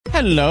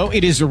Hello,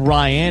 it is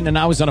Ryan, and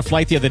I was on a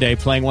flight the other day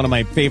playing one of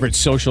my favorite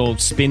social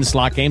spin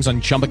slot games on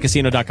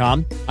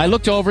ChumbaCasino.com. I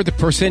looked over at the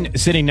person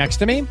sitting next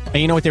to me, and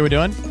you know what they were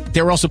doing?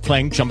 They were also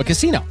playing Chumba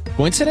Casino.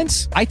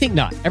 Coincidence? I think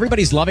not.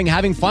 Everybody's loving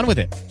having fun with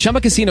it.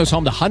 Chumba Casino is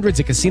home to hundreds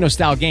of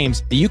casino-style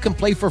games that you can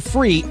play for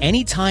free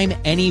anytime,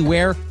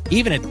 anywhere,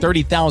 even at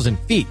 30,000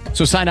 feet.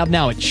 So sign up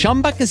now at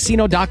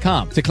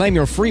ChumbaCasino.com to claim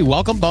your free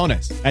welcome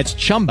bonus. That's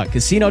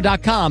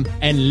ChumbaCasino.com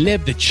and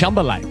live the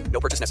Chumba life.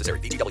 No purchase necessary.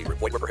 VGW.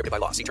 Void where prohibited by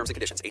law. See terms and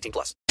conditions. 18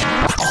 plus.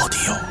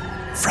 Audio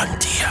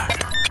Frontier.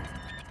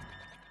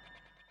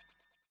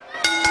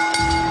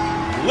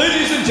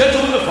 Ladies and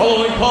gentlemen, the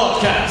following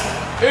podcast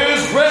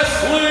is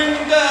wrestling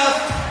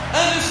death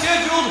and is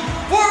scheduled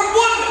for 1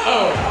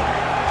 hour.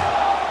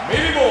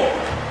 Maybe more.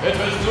 It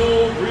has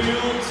no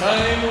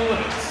real-time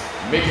limits,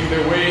 making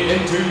their way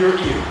into your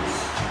ears.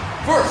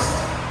 First,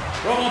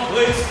 from a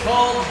place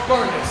called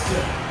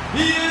Barneston,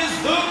 he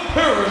is the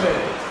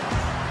Pyramid.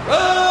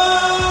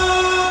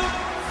 Rab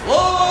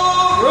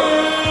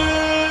Florence!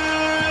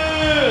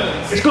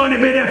 It's going to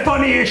be the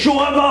funniest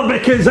show ever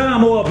because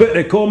I'm all about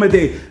the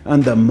comedy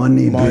and the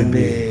money,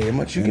 baby. How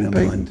much you gonna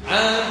pay? And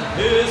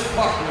his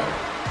partner,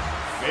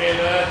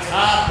 the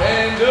top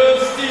end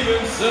of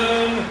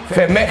Stevenson.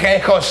 From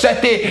Mexico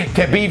City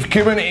to Beef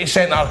Community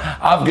Centre,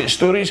 I've got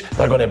stories that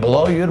are going to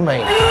blow your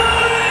mind.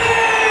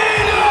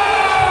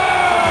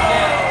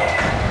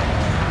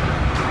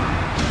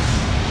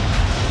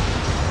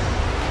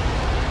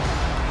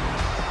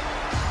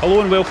 Hello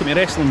and welcome to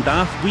Wrestling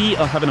Daft. We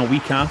are having a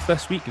week off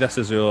this week. This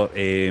is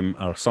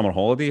our summer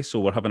holiday, so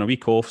we're having a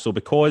week off. So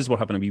because we're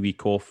having a wee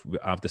week off,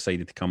 I've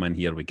decided to come in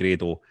here with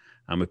Grado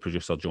and with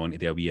producer John to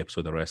do a wee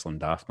episode of Wrestling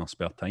Daft in our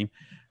spare time.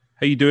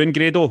 How you doing,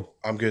 Grado?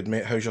 I'm good,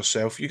 mate. How's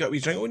yourself? You got a wee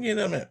drink on you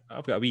there, mate?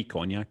 I've got a wee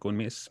cognac on,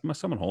 mate. It's my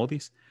summer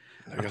holidays.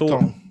 Now I you're thought,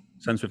 tongue.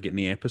 since we've got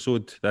the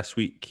episode this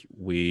week,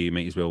 we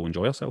might as well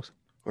enjoy ourselves.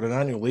 We're on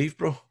annual leave,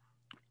 bro.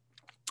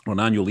 We're on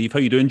annual leave. How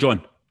you doing,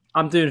 John?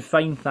 I'm doing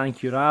fine,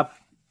 thank you, Rab.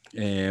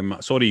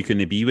 Sorry you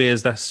couldn't be with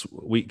us this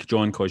week,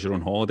 John, because you're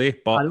on holiday.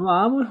 But I'm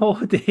on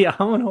holiday.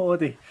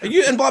 Are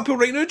you in Blackpool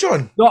right now,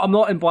 John? No, I'm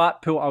not in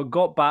Blackpool. I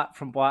got back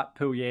from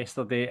Blackpool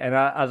yesterday, and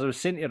as I was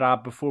saying to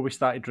Rab before we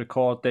started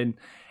recording,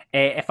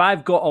 if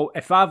I've got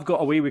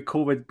away with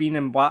COVID, being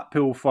in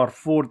Blackpool for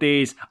 4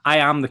 days, I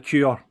am the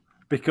cure.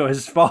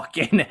 Because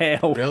fucking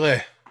hell,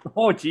 Really?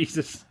 Oh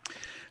Jesus!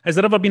 Has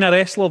there ever been a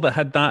wrestler that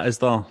had that as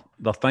their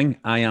thing?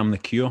 I am the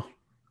cure.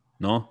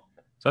 No,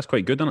 so that's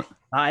quite good, isn't it?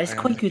 That is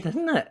quite good,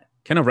 isn't it?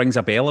 Kind of rings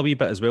a bell a wee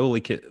bit as well,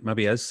 like it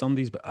maybe is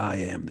somebody's, but I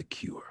am the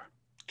cure.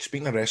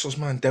 Speaking of wrestlers,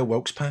 man, Del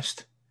Wilkes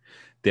passed.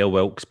 Del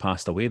Wilkes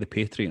passed away, the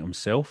Patriot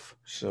himself.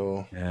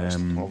 So, that's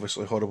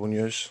obviously horrible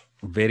news.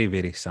 Very,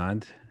 very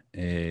sad.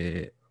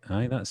 Aye,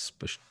 that's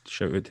a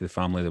shout out to the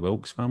family, the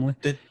Wilkes family.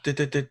 It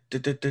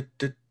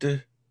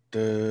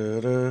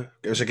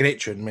was a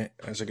great tune, mate.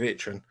 It was a great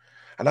tune.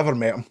 I never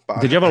met him.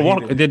 But Did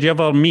you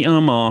ever meet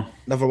him or?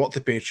 Never worked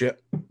the Patriot.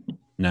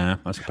 Nah,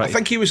 that's pretty. I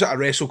think he was at a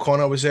WrestleCon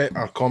I was at,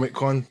 or Comic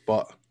Con,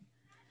 but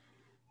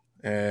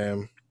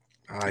Grado,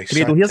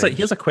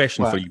 here's a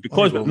question for you,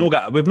 because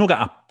we've not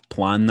got a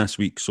plan this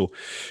week. So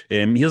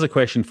here's a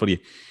question for you.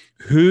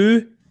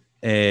 Who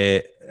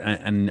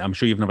and I'm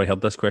sure you've never heard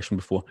this question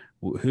before,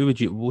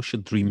 what's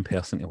your dream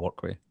person to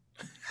work with?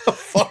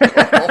 Fuck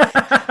off.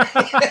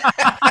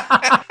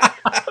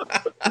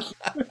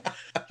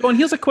 John,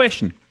 here's a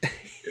question.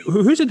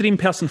 Who's a dream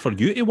person for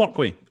you to work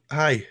with?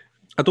 Aye.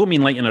 I don't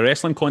mean like in a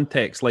wrestling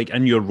context, like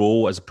in your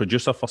role as a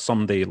producer for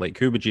somebody. Like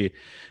who would you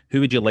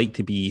like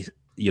to be,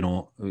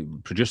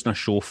 producing a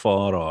show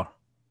for? Or I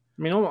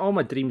mean, all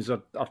my dreams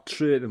are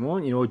true at the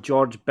moment. You know,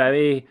 George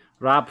Bowie,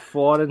 Rab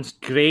Florence,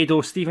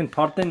 Grado, Stephen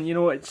Purden. You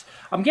know,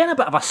 I'm getting a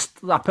bit of a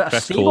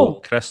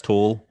stable. Chris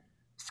Toll.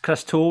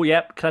 Chris Toll,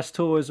 yep, Chris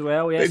Toll as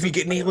well. Yes. But if you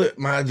get any like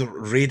mad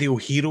radio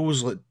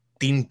heroes like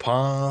Dean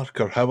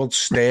Park or Howard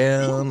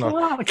Stern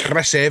or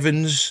Chris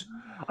Evans.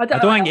 I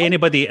don't think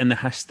anybody in the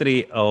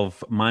history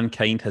of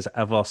mankind has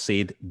ever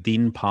said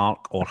Dean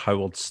Park or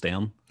Howard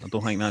Stern. I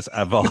don't think that's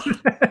ever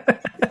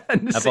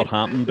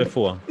happened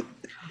before.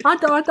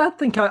 I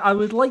think I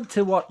would like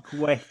to work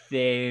with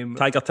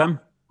Tiger Tim.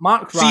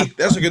 Mark Rad. See,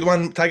 that's a good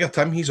one. Tiger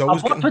Tim, he's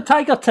always I've worked with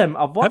Tiger Tim.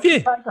 Have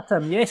you? Tiger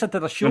Tim. Yes, I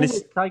did a show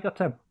with Tiger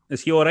Tim.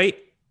 Is he all right?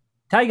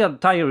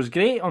 Tiger was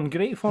great on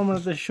Great Form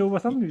of the show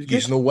with him. He was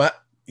good. You know what?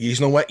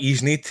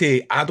 He's need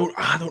to. I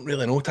don't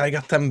really know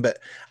Tiger Tim, but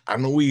I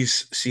know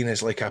he's seen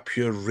as like a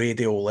pure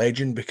radio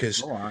legend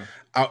because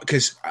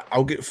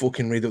I'll get folk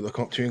in radio that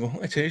come up to me and go,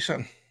 "Let me tell you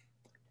something.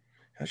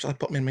 Actually,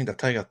 put me in mind of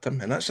Tiger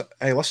Tim," and that's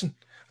hey, listen.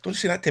 I don't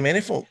say that to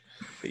many folk,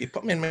 but you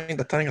put me in mind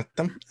of Tiger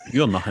Tim.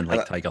 You're nothing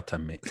like Tiger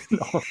Tim, mate.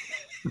 No.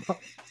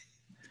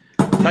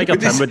 Tiger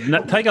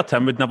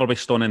Tim would never be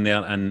standing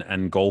there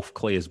in golf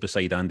clays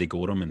beside Andy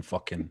Gorham and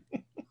fucking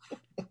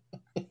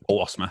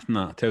Walter Smith and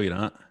that. I tell you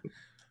that.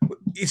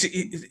 Is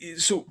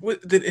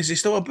he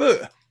still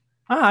about?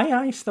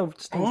 Aye, still.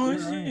 Oh,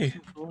 is he?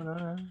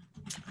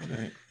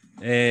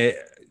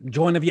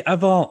 John, have you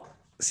ever...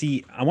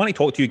 See, I want to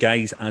talk to you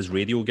guys as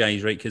radio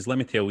guys, right? Because let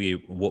me tell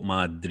you what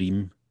my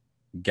dream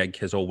gig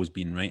has always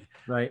been, right?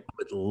 Right. I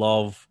would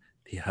love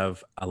to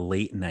have a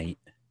late night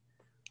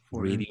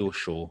radio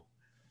show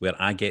where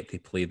I get to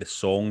play the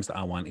songs that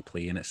I want to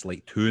play, and it's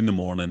like 2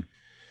 a.m,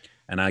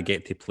 and I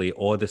get to play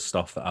all the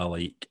stuff that I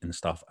like and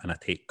stuff, and I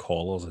take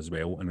callers as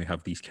well, and we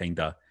have these kind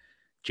of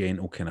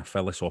gentle kind of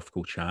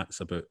philosophical chats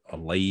about our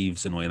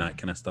lives and all that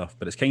kind of stuff.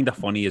 But it's kind of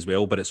funny as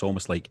well, but it's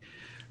almost like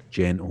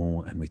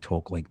gentle, and we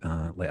talk like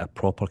that, like a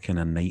proper kind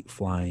of night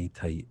fly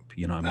type,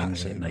 you know what I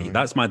mean? Night.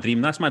 That's my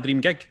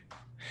dream gig.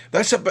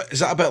 That's a bit. Is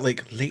that a bit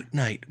like Late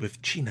Night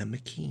with Gina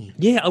McKee?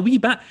 Yeah, a wee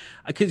bit.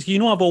 Because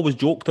I've always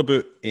joked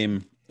about. I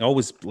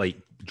always like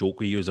joke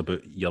with you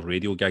about your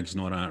radio gigs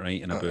and all that,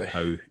 right? And about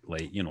how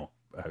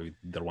how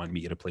they want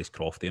me to replace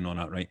Crofty and all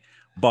that, right?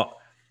 But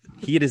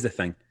here is the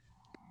thing.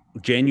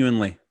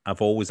 Genuinely,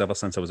 I've always, ever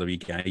since I was a wee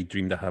guy,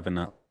 dreamed of having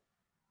that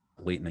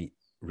late night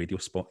radio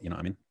spot. You know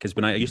what I mean? Because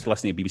when I used to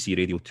listen to BBC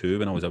Radio 2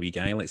 when I was a wee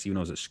guy, let's see, when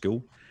I was at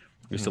school,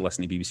 I used to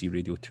listen to BBC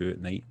Radio 2 at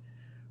night.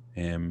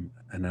 And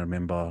I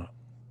remember,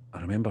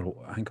 I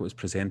think it was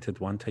presented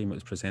one time. It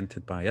was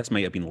presented by, this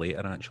might have been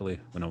later actually,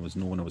 when I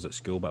was at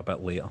school, but a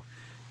bit later.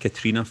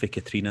 Katrina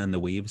and the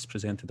Waves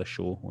presented a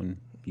show on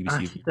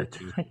BBC Radio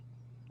 2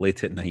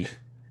 late at night,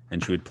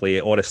 and she would play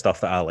all the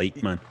stuff that I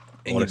like, man.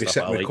 And All you'd the be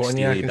stuff sitting I with like,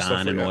 cognac Steely and stuff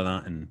Dan like and all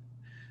that. that, and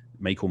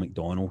Michael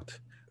McDonald.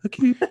 I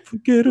keep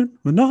forgetting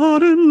we're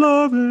not in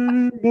love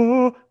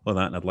anymore. All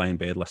that, and I'd lie in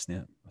bed listening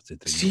to it. That's a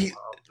dream. See,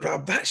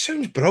 Rob, that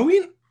sounds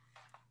brilliant.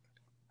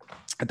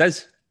 It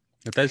does.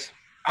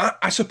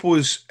 I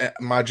suppose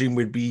my dream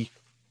would be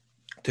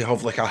to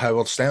have like a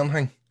Howard Stern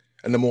thing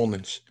in the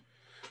mornings,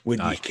 where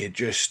you could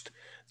just,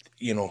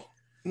 not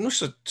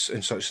such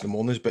in the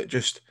mornings, but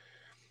just,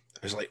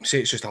 it's like, say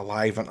it's just a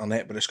live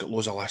internet, but it's got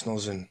loads of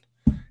listeners, and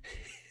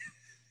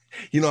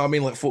you know what I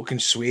mean, like folk can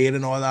swear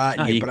and all that.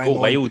 And you go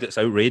wild, it's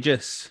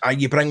outrageous.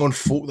 You bring on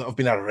folk that have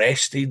been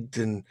arrested,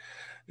 and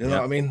you know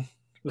what I mean.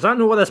 Was that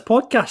not what this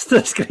podcast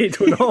is,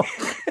 Grado? No.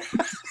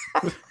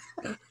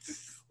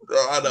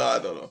 I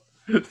don't know.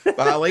 But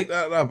I like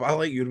that, Rob. I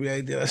like your wee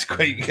idea. That's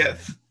quite good.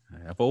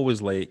 I've always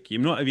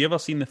have you ever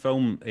seen the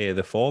film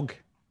The Fog?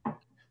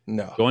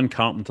 No. John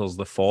Carpenter's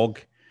The Fog,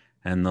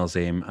 and there's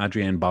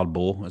Adrienne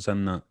Barbeau is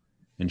in that,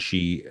 and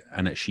she's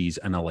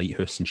in a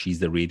lighthouse, and she's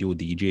the radio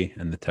DJ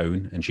in the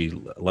town, and she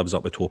lives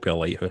up atop a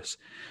lighthouse,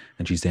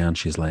 and she's there, and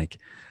she's like,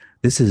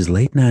 "This is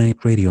late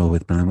night radio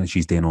with man."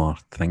 She's doing our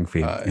thing for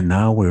you, and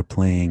now we're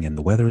playing, and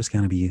the weather is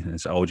going to be. And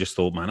I just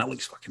thought, man, that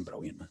looks fucking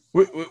brilliant, man.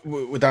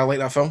 Would I like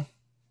that film?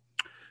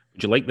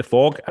 Would you like The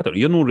Fog? I don't know.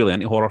 You're not really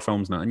into horror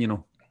films,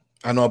 nothing,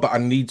 I know, but I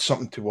need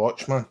something to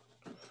watch, man.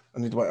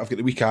 I've got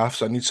the week off,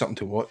 so I need something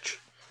to watch.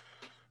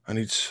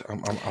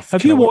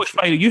 Have you watched?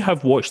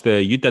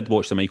 You did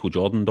watch the Michael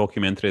Jordan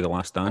documentary, The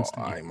Last Dance.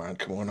 Oh, aye, man,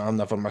 come on! I'll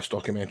never miss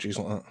documentaries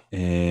like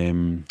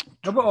that.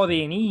 What about all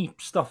the A&E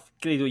stuff,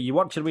 Grado? You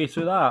worked your way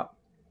through that.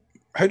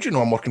 How do you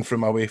know I'm working through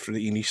my way through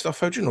the A&E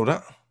stuff? How do you know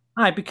that?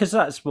 Aye, because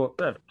that's what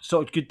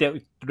sort of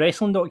good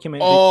wrestling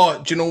documentary.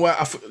 Oh, do you know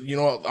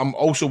what? I'm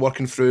also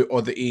working through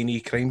all the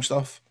A&E crime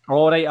stuff.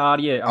 All right, are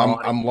you?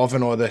 I'm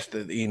loving all this, the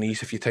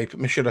A&Es. If you type it,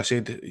 make sure I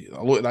said,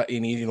 I look at that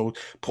A&E,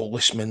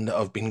 policemen that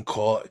have been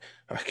caught,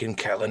 fucking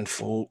killing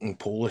folk, and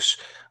police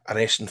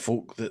arresting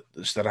folk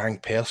that's the wrong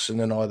person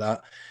and all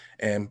that.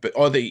 But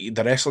all the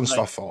wrestling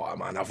stuff, oh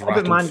man, I've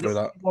rattled through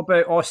that. What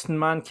about Austin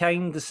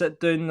Mankind to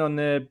sit down on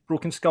the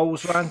Broken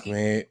Skulls rank?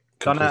 Mate,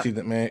 completed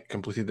it, mate.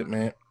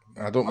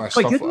 I don't miss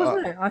quite stuff good, like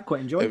wasn't that. It? I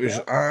quite enjoyed it.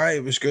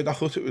 It was good. I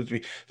thought it would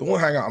be. The only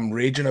thing I'm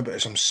raging about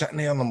is I'm sitting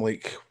there and I'm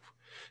like,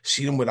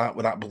 seeing him with that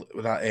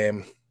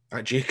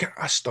jacket.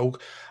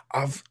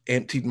 I've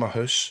emptied my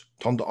house,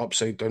 turned it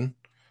upside down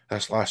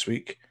this last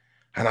week,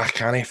 and I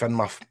can't find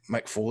my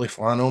Mick Foley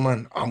flannel,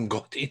 man. I'm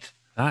gutted.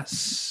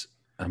 That's,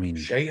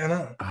 shite,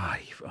 innit?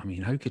 Aye,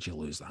 how could you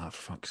lose that,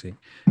 for fuck's sake?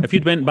 If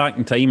you'd went back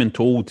in time and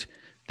told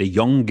the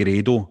young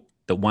Grado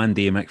that one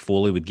day Mick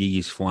Foley would give you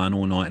his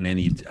flannel and all, and then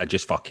I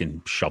just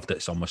fucking shoved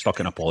it somewhere, stuck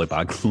in a poly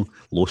bag,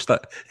 lost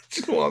it.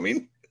 Do you know what I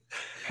mean?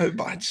 How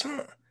bad's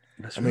that?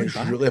 That's it's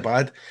really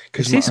bad.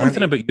 Because say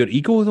something about your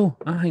ego, though.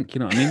 I think, you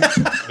know what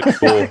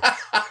I mean?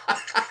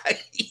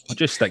 I'll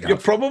just stick. You're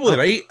probably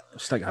right.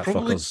 Stick that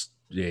fucker's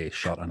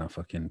shirt in a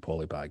fucking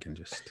poly bag and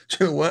just. Do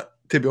you know what?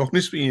 To be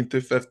honest with you, in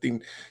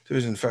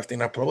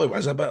 2015, I probably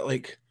was a bit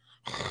like,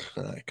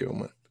 cool,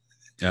 man.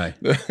 Aye.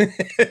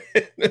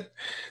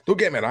 Don't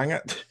get me wrong.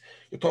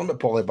 You're talking about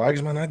poly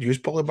bags, man. I'd use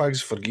poly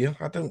bags for gear.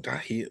 I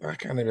hate it. I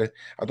can't even.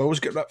 I'd always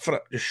get ripped for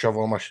it. Just shove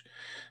all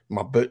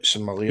my boots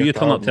and my leotard. You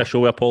turn up to a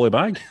show with a poly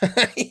bag?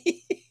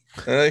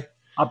 Aye.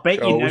 I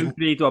bet you now,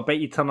 Grado, I bet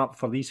you turn up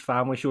for these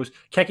family shows.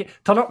 Kick it,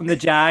 turn up in the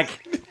Jag,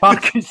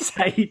 park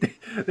inside.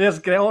 There's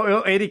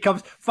Grado. Eddie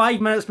comes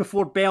 5 minutes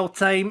before bell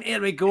time.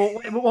 Here we go.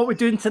 What are we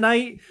doing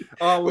tonight?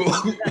 Oh,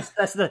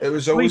 that's the it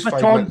was always Louis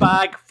Vuitton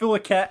bag full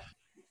of kit.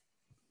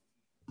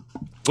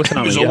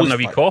 Listen, you having a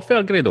wee coffee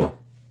or Grado?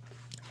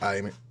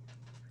 Aye, mate.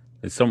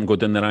 Did something go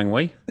down the wrong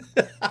way?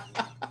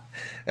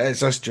 It's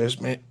just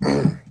juice, mate.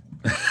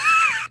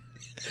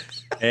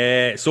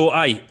 So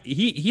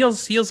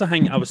here's a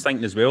thing I was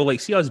thinking as well.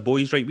 Like, see us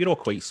boys, right? We're all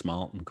quite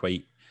smart and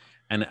quite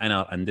in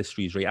our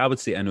industries, right? I would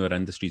say in our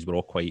industries, we're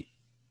all quite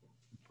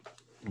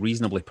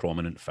reasonably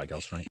prominent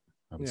figures, right?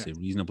 I would say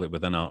reasonably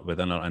within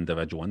our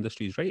individual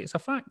industries, right? It's a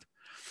fact.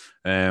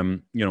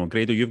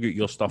 Grado, you've got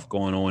your stuff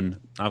going on.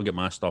 I've got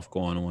my stuff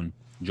going on.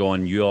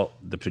 John, you're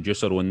the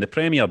producer on the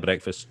Premier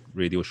Breakfast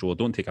radio show.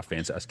 Don't take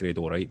offence at us,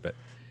 Grado, right? But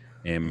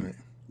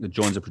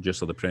John's the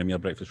producer of the Premier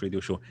Breakfast radio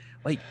show.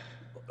 Like,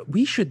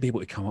 we should be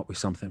able to come up with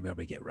something where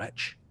we get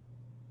rich.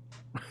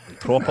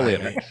 Properly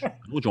rich. I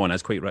know John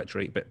is quite rich,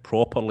 right? But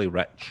properly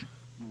rich.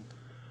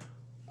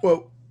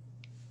 Well,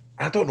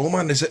 I don't know,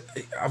 man.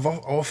 I've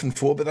often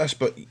thought about this,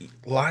 but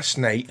last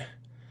night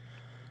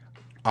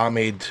I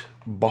made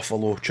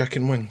buffalo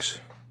chicken wings.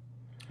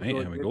 Right,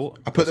 there we go.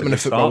 I put them in the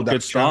football.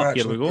 Good start.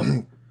 Here we go.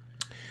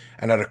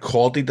 And I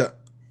recorded it,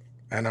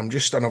 and I'm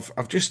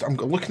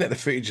looking at the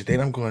footage today,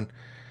 and I'm going,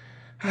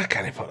 I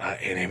can't put that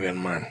anywhere,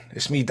 man.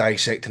 It's me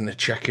dissecting the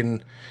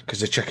chicken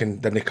because the chicken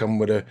didn't come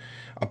with a.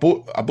 I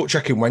bought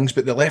chicken wings,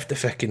 but they left the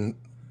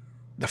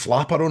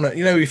flapper on it.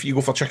 You know, if you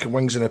go for chicken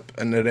wings in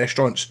the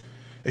restaurants,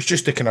 it's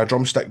just the kind of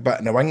drumstick bit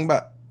and the wing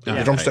bit,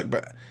 the drumstick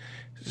bit.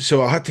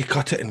 So I had to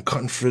cut it and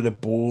cutting through the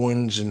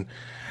bones, and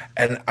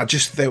I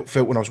just felt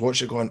when I was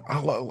watching it, going, I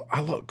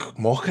look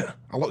mock it.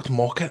 I looked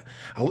mock it.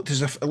 It looked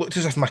as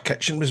if my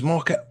kitchen was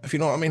mock it. If you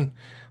know what I mean.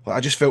 Like, I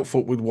just felt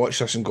folk would watch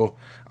this and go,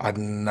 I'd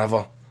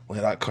never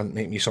let that cunt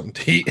make me something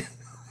to eat.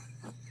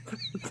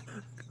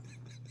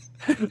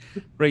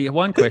 Right,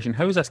 one question: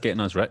 how is this getting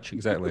us rich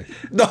exactly?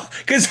 No,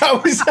 because I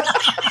was.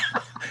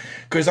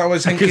 Because I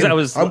was thinking, I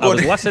was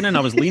listening,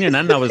 I was leaning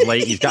in, I was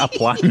like, he's got a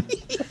plan.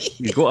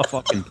 He's got a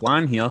fucking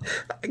plan here.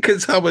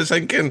 Because I was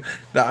thinking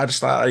that I'd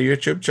start a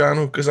YouTube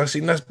channel because I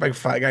seen this big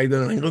fat guy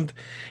down in England,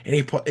 and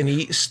he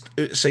eats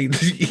outside,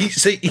 he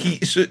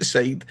eats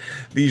outside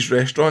these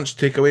restaurants,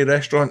 takeaway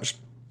restaurants,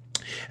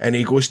 and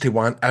he goes to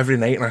one every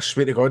night. And I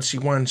swear to God, see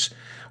once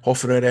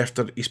half an hour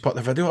after he's put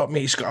the video up,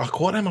 mate, he's got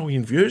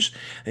 250,000 views,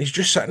 and he's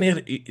just sitting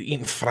there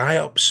eating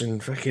fry-ups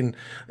and fucking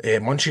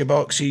munchie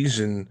boxes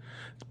and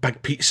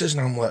big pizzas,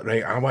 and I'm like,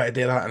 right, I want to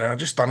do that, and I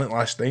just done it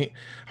last night.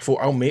 I thought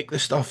I'll make the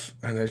stuff,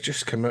 and it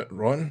just came out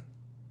rotten.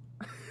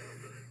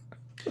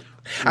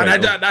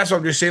 And that's what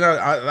I'm just saying.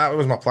 That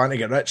was my plan to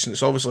get rich, and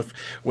it's obviously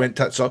went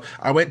tits up.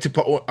 I went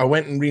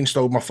and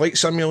reinstalled my flight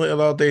simulator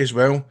the other day as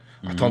well.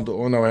 I turned it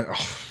on. I went,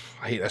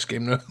 I hate this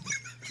game now.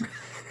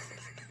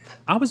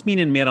 I was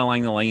meaning more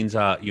along the lines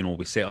that,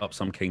 we set up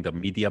some kind of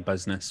media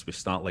business. We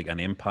start like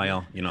an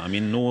empire. You know what I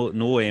mean?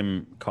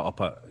 No, cut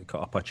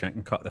up a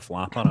chicken, cut the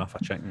flapper off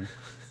a chicken.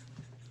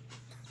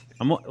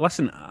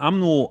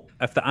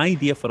 If the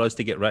idea for us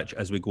to get rich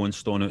is we go and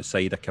stand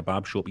outside a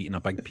kebab shop eating a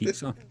big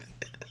pizza,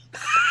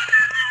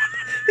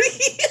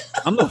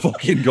 I'm not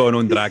fucking going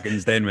on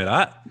Dragon's Den with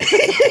that.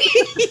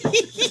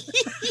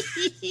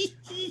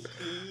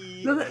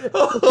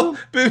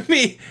 But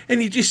me, and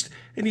he's just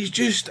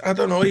I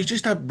don't know, he's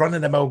just a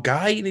run-of-the-mill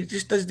guy, and he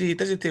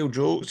doesn't tell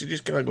jokes. He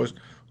just kind of goes,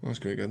 oh, that's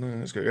quite good,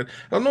 that's quite good.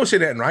 I'm not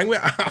saying anything wrong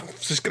with it. I've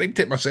subscribed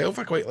to it myself.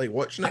 I quite like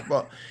watching it,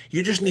 but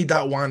you just need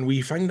that one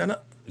wee thing, innit?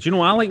 Do you know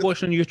what I like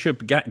watching on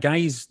YouTube?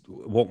 Guys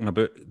walking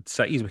about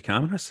cities with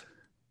cameras.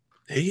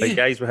 Hey. Like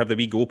guys will have the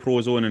wee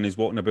GoPros on, and he's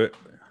walking about.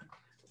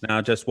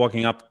 Now just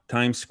walking up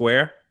Times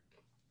Square.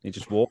 He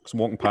just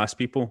walking past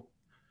people,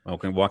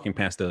 walking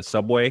past the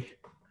subway.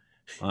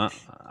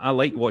 I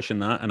like watching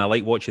that, and I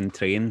like watching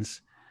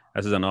trains.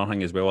 This is another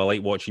thing as well. I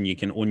like watching. You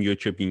can on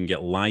YouTube, you can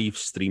get live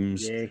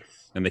streams,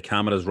 and the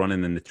camera's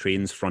running in the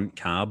train's front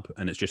cab,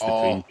 and it's just the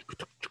train.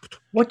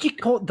 What do you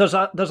call? There's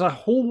a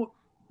whole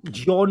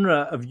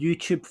genre of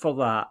YouTube for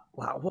that.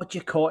 Like, what do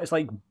you call it?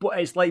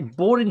 It's like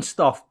boring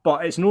stuff,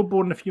 but it's no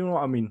boring if you know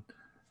what I mean.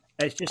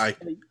 It's just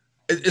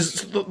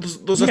there's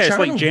a channel. It's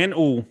like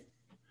gentle.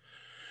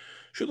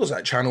 Sure, there's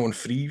that channel on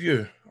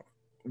Freeview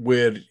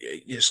where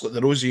it's like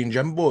the Rosie and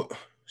Jim boat.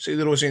 See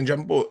the Rosie and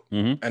Jim boat,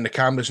 and the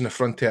camera's in the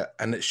front of it,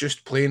 and it's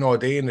just playing all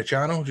day in the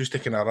channel, just to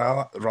kind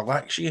of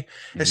relax you.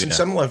 It's in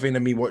similar vein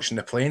of me watching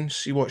the planes.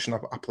 See, watching a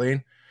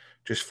plane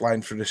just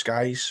flying through the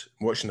skies,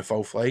 watching the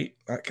full flight,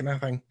 that kind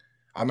of thing.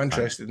 I'm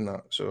interested in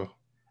that. So,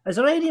 is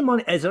there any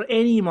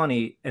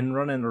money in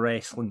running a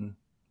wrestling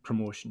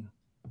promotion?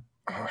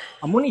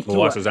 I'm only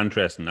this is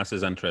interesting. This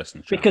is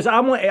interesting. Sure. Because I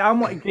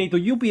want Grado,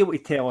 you'll be able to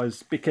tell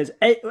us, because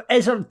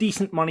is there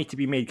decent money to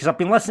be made? Because I've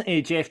been listening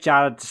to Jeff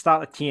Jarrett to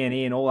start the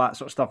TNA and all that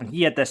sort of stuff, and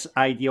he had this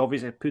idea,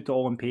 obviously, put it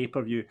all on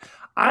pay-per-view.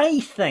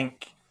 I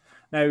think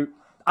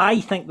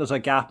there's a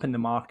gap in the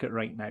market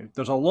right now.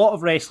 There's a lot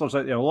of wrestlers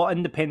out there, a lot of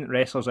independent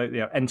wrestlers out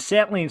there, and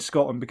certainly in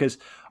Scotland, because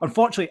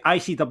unfortunately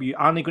ICW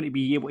aren't going to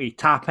be able to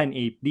tap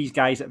into these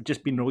guys that have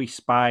just been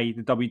released by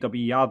the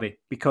WWE, are they?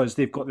 Because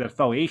they've got their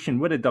affiliation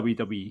with the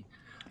WWE.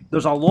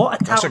 There's a lot of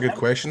talent. That's a good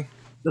question.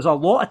 There's a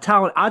lot of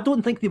talent. I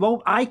don't think they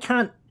will. I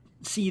can't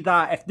see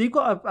that. If they've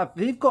got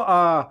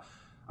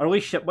a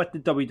relationship with the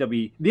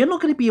WWE, they're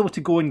not going to be able to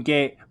go and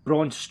get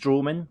Braun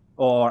Strowman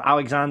or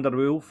Alexander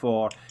Wolf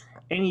or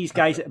any of these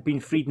guys that have been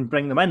freed and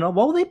bring them in,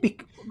 will they be?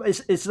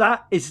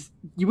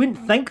 You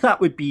wouldn't think that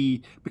would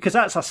be, because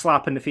that's a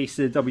slap in the face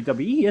to the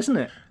WWE, isn't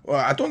it? Well,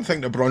 I don't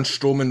think that Braun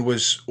Strowman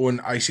was on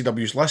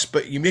ICW's list,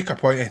 but you make a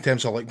point in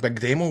terms of like Big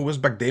Demo. Where's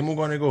Big Demo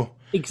going to go?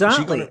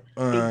 Exactly.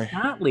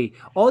 Exactly.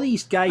 All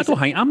these guys.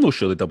 I'm not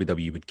sure the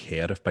WWE would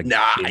care if Big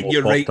Demo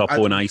you're popped right. up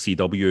on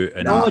ICW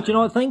and No, do you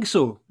not think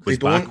so? was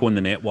back on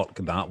the network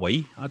that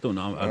way. I don't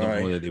know. I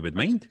don't know that they would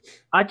mind.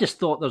 I just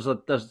thought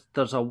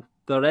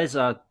there is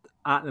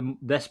at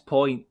this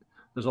point,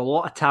 there's a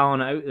lot of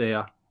talent out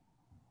there,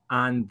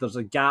 and there's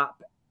a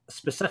gap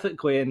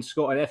specifically in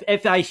Scotland.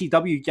 If the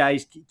ICW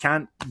guys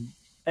aren't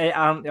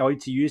allowed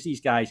to use these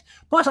guys,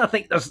 plus I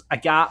think there's a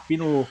gap,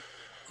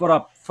 for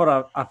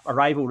a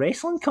rival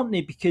wrestling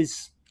company,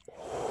 because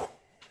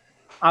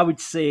I would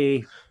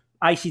say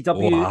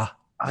ICW.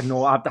 I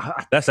know.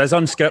 This is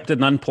unscripted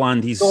and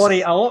unplanned.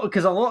 Sorry,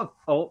 obviously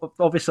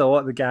a lot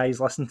of the guys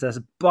listen to this.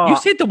 But you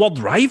said the word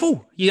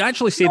rival. You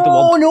actually said the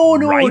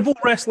word rival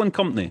wrestling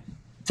company.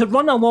 To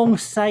run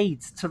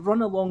alongside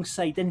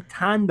in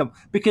tandem,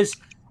 because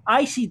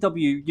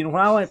ICW, when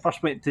I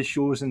first went to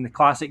shows in the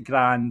Classic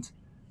Grand,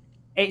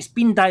 it's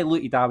been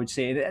diluted, I would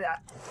say,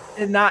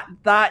 and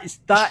that's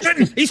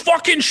he's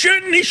fucking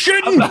shooting. He's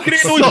shooting.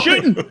 Grado's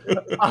shooting.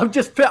 I'm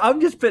just put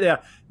there.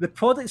 The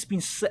product's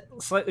been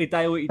slightly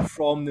diluted,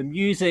 from the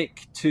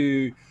music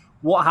to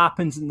what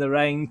happens in the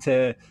ring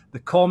to the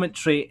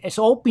commentary. It's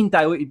all been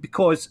diluted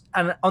because,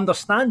 and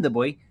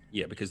understandably,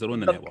 because they're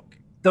on the network.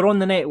 They're on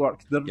the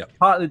network. They're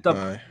part of the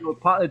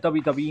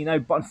WWE now.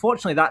 But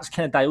unfortunately, that's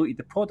kind of diluted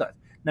the product.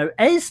 Now,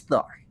 is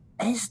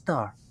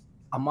there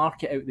a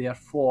market out there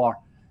for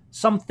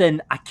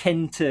something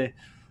akin to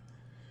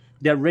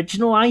the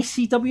original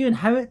ICW and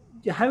how it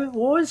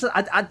was?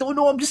 I don't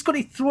know. I'm just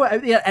going to throw it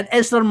out there. And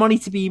is there money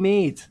to be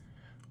made?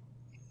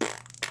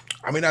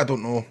 I mean, I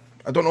don't know.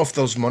 I don't know if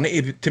there's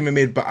money to be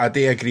made, but I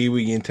do agree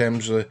with you in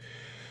terms of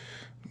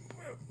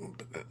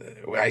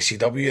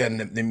ICW,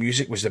 and the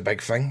music was the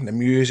big thing. The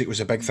music was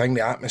a big thing.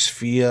 The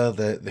atmosphere,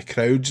 the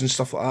crowds and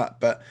stuff like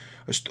that. But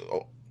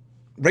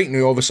right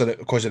now, obviously,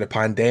 because of the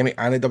pandemic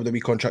and the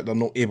WWE contract, they're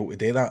not able to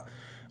do that.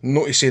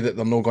 Not to say that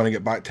they're not going to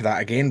get back to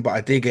that again, but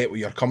I do get where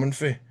you're coming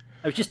from.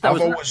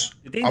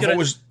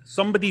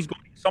 Somebody's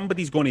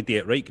going to do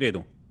it, right,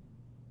 Grado?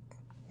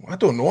 I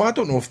don't know. I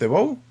don't know if they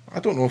will. I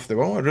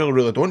really,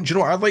 really don't. Do you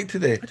know what I'd like to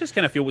do? I just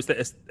kind of feel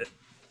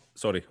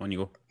sorry, on you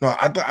go. No,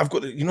 I've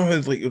got. You know how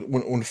like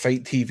on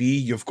Fight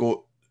TV,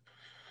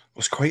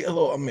 there's quite a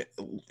lot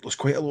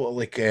of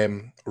like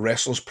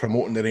wrestlers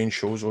promoting their own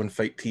shows on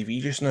Fight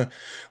TV just now.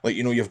 Like,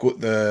 you've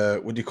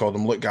got what do you call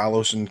them? Luke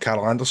Gallows and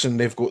Carl Anderson.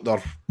 They've got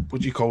their,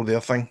 what do you call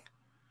their thing?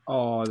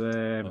 Oh,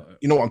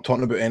 you know what I'm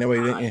talking about anyway,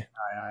 don't you?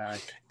 Aye.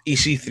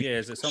 EC3. Yeah,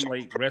 is it something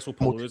like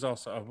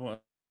WrestlePalooza?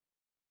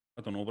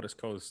 I don't know what it's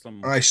called.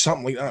 Something like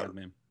that.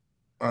 Name.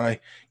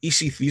 Aye,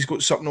 EC3's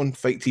got something on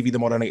Fight TV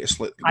tomorrow night. It's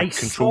like I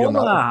Control Your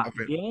saw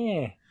that.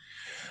 Yeah.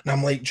 And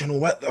I'm like, do you know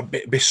what?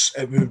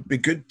 It would be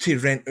good to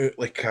rent out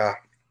like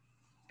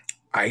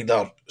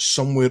either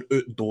somewhere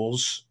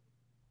outdoors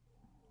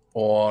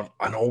or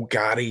an old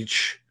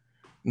garage.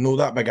 No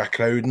that big a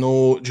crowd.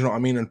 No, do you know what I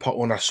mean? And put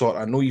on a sort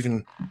of, not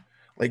even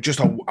like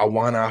just a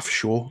one-off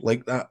show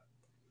like that.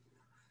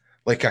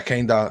 Like a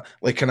kind of,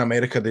 like in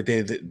America, they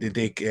do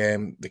the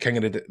King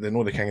of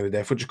the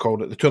Death. What do you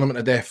call it? The Tournament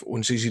of Death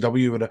on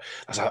CZW, where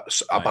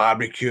there's a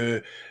barbecue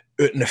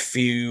out in the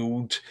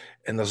field,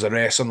 and there's a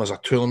wrestling, there's a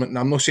tournament. And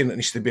I'm not saying it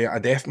needs to be a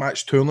death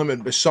match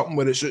tournament, but something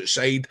where it's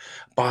outside,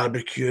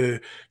 barbecue,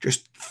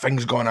 just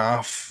things going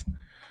off,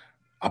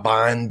 a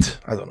band.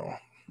 I don't know.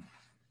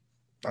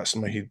 That's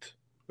in my head.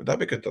 Would that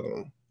be good? I don't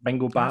know.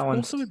 Bingo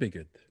Balance. Of course it would be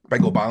good.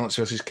 Bingo Balance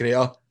versus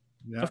Creator.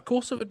 Yeah. Of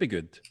course it would be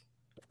good.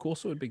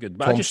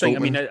 But I just think,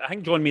 I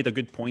think John made a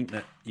good point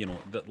that,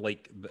 that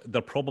like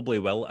there probably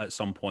will at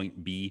some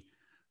point be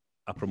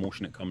a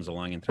promotion that comes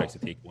along and tries to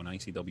take on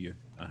ICW.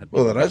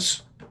 Well, there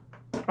is.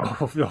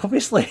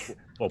 Obviously.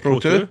 Well,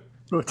 Pro 2.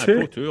 Pro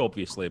 2,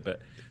 obviously,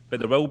 but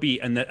there will be,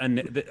 and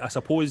I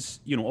suppose,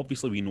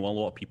 obviously we know a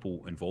lot of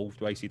people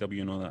involved with ICW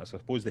and all that. I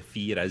suppose the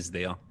fear is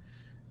there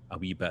a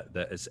wee bit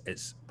that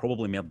it's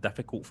probably more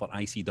difficult for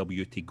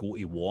ICW to go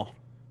to war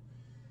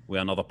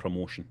with another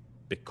promotion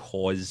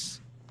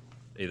because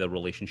of their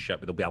relationship.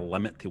 There'll be a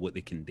limit to what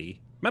they can do.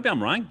 Maybe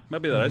I'm wrong.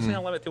 Maybe there isn't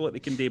a limit to what they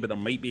can do, but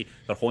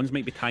their horns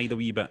might be tied a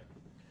wee bit.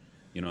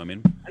 You know what I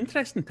mean?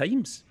 Interesting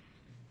times.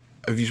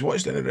 Have you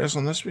watched any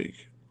wrestling this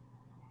week?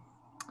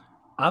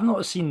 I've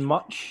not seen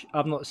much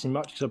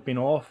because I've been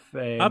off.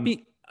 I've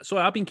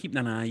been keeping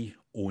an eye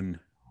on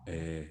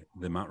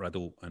the Matt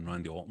Riddle and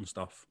Randy Orton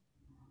stuff,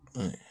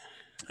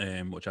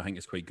 which I think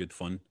is quite good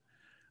fun.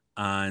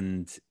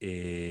 And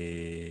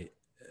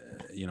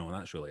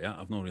that's really it.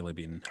 I've not really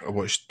been. I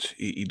watched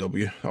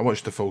AEW. I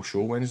watched the full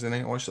show Wednesday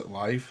night. I watched it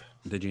live.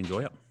 Did you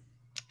enjoy it?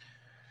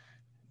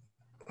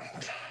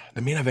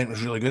 The main event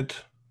was really good.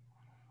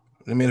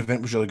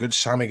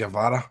 Sammy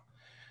Guevara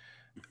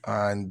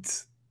and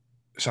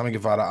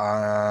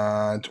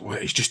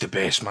he's just the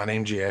best, man.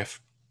 MJF.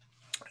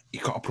 He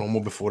cut a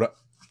promo before it,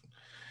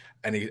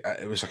 and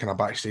it was like in a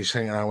backstage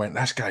thing, and I went,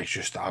 "This guy's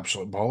just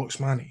absolute bollocks,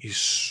 man. He's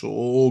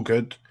so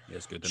good."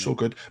 It's good, so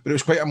good. But it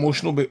was quite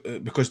emotional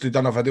because they'd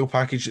done a video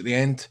package at the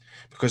end,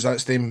 because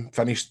that's them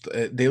finished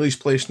at Daly's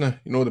place now,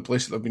 you know, the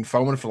place that they've been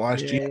filming for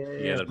last year.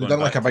 Yeah, They've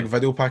done like a big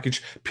video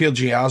package. Pierre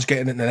JR's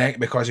getting it in the neck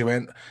because he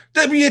went,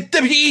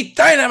 WWE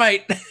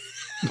Dynamite! Did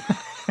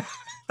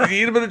you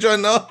hear about it,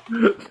 John? No,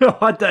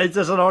 it's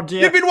just an orgy.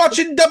 You've been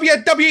watching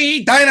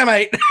WWE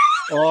Dynamite!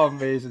 Oh,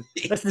 amazing.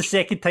 That's the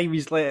second time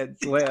he's let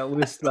it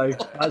loose now.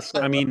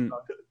 I mean,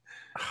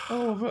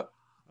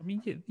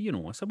 you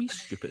know, it's a wee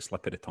stupid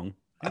slip of the tongue.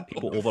 I think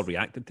people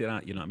overreacted to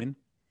that, you know what I mean?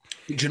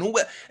 Do you know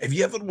what? Have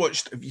you ever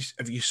watched,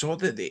 have you saw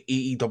the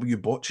AEW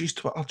Botches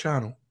Twitter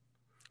channel?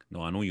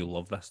 No, I know you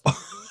love this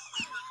stuff.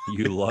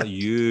 you love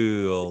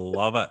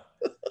it.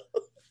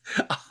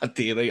 I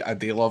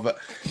do love it.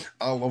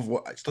 I love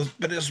what it does,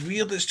 but it's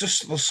weird. It's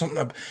just, there's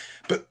something,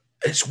 but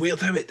it's weird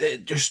how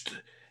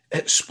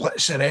it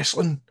splits the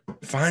wrestling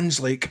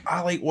fans. Like,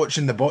 I like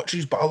watching the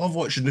Botches, but I love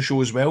watching the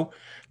show as well.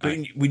 But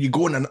when you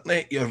go on the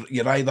internet,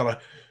 you're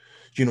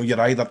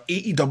either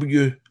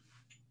AEW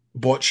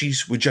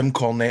Botches with Jim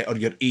Cornette or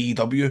you're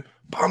AEW.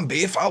 But I'm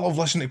both. I love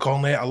listening to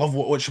Cornette. I love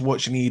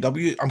watching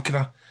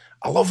AEW.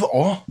 I love it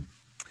all.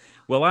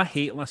 Well, I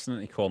hate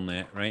listening to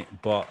Cornette, right?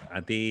 But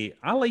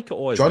I like it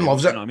all as John well.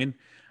 loves it. You know what I mean?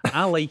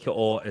 I like it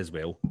all as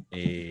well.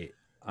 I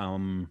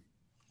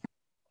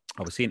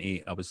was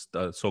saying I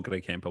saw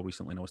Greg Hemphill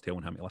recently, and I was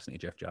telling him to listen to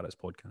Jeff Jarrett's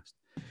podcast.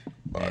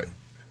 Right.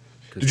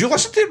 Did you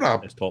listen to it,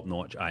 Rab? It's top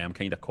notch. I am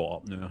kind of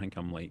caught up now. I think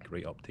I'm like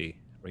right up to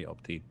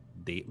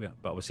date with it.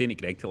 But I was saying to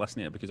Greg to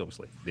listen to it because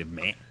obviously they've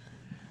met.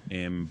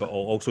 But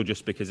also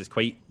just because it's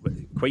quite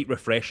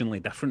refreshingly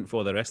different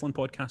for the wrestling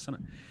podcast,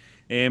 isn't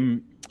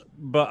it?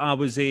 But I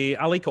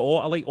like it all.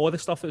 I like all the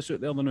stuff that's out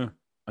there now.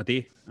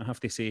 I have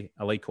to say,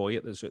 I like all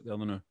it that's out there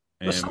now.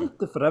 There's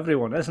something for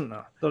everyone, isn't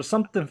there? There's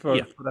something for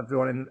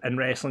everyone in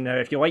wrestling now.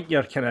 If you like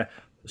your kind of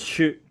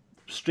shoot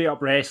straight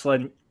up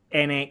wrestling,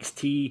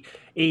 NXT,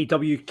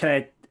 AEW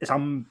kind of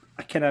some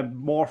kind of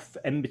morph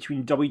in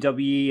between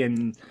WWE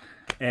and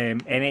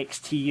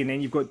NXT, and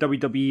then you've got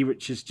WWE,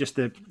 which is just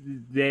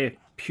the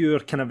pure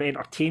kind of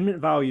entertainment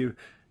value,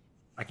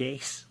 I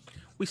guess.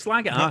 We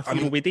slag it off.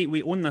 You know,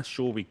 we own this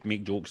show. We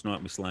make jokes,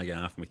 not we slag it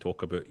off, and we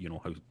talk about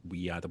how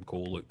wee Adam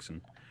Cole looks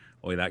and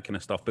all that kind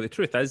of stuff. But the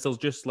truth is, there's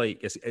just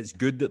like it's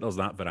good that there's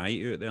that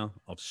variety out there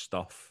of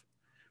stuff.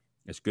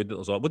 It's good that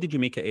there's all. What did you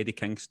make of Eddie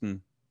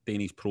Kingston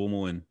doing his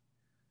promo and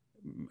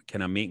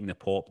kind of making the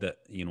pop that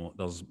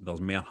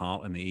there's more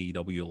heart in the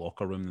AEW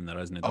locker room than there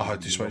is in the WWE? I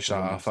had to switch that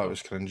off. That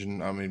was cringing.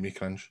 That made me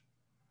cringe.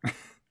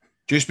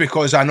 Just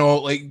because I know,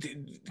 like,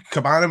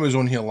 Cabana was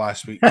on here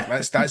last week.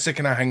 That's the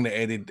kind of thing that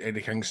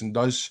Eddie Kingston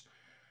does.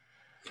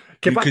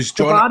 Because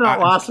Cabana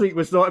last week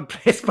was not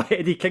impressed by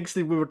Eddie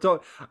Kingston. We were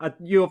talking.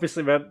 You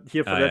obviously weren't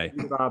here for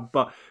that,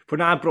 but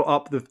when I brought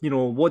up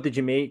what did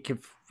you make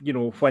of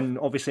when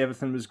obviously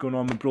everything was going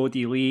on with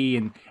Brody Lee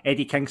and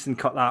Eddie Kingston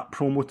cut that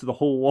promo to the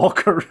whole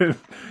locker room,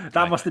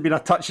 that must have been a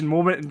touching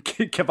moment.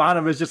 And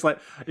Cabana was just like,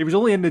 he was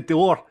only in the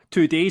door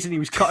 2 days and he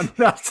was cutting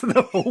that to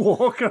the whole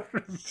locker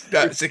room.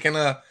 That's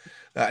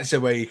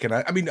the way you can.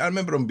 I mean, I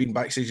remember him being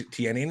backstage at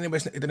TNA and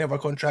he didn't have a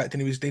contract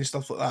and he was doing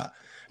stuff like that.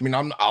 I mean,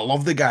 I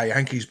love the guy. I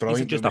think he's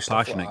brilliant. He's just a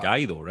passionate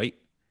guy, though, right?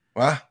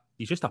 What?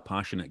 He's just a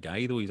passionate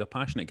guy, though. He's a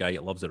passionate guy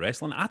that loves the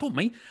wrestling. I don't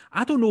mind.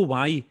 I don't know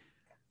why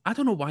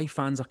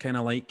fans are kind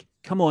of like,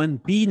 come on,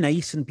 be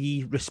nice and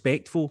be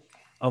respectful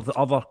of the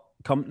other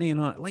company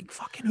and that. Like,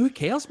 fucking, who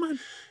cares, man?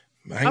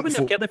 I wouldn't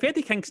have cared if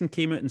Eddie Kingston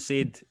came out and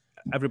said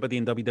everybody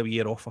in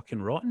WWE are all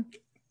fucking rotten.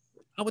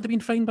 That would have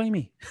been fine by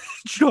me.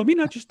 Do you know what I mean?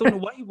 I just don't know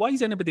why. Why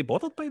is anybody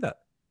bothered by that?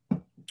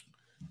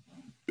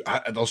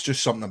 There's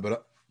just something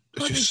about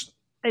it.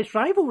 It's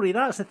rivalry.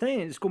 That's the thing.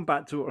 It's going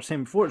back to what I was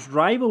saying before. It's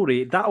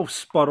rivalry. That'll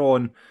spur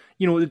on.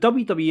 The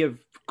WWE have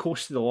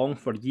coasted along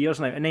for years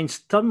now, and then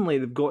suddenly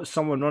they've got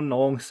someone running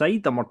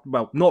alongside them, or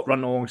well, not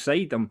running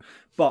alongside them,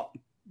 but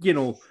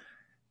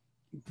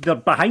they're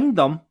behind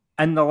them.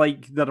 And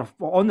they're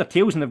on their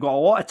tails, and they've got a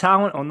lot of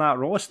talent on that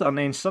roster. And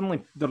then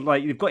suddenly they've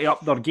got to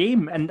up their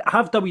game. And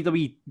have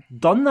WWE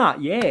done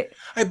that yet?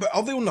 Hey, but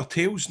are they on their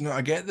tails? No,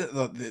 I get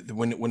that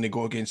when they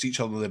go against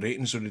each other, the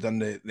ratings, or they've done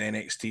the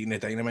NXT and the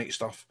Dynamite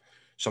stuff.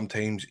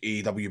 Sometimes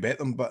AEW bet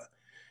them, but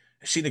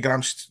see the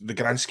grand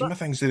scheme of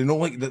things, they're not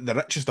like the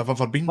richest I've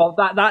ever been. Well,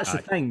 that's the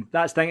thing.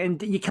 That's the thing.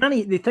 And you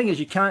can't. The thing is,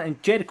 you can't.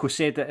 And Jericho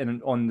said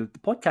it on the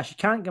podcast. You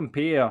can't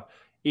compare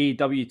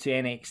AEW to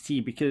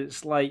NXT because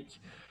it's like.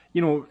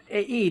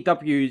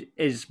 AEW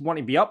is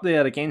wanting to be up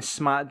there against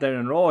SmackDown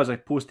and Raw as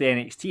opposed to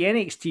NXT.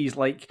 NXT is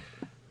like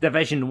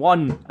Division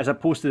 1 as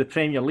opposed to the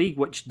Premier League,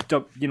 which,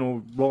 Raw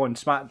and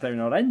SmackDown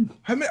are in.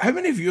 How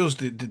many viewers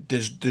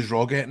does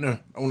Raw get now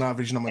on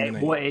average on a Monday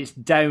night? Well, it's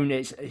down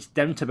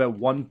to about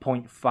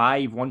 1.5,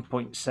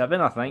 1.7,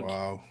 I think.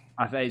 Wow.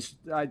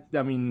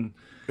 I mean...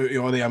 Out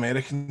of all the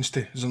Americans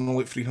too. There's only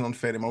like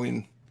 330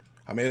 million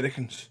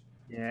Americans.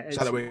 Yeah, is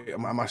that the way?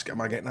 Am I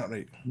getting that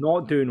right?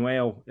 Not doing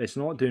well. It's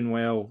not doing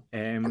well.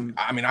 I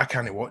mean, I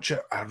can't watch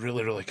it. I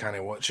really, really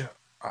can't watch it.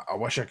 I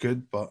wish I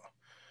could, but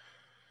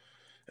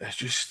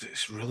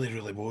it's really,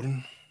 really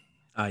boring.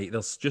 Aye,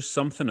 there's just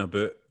something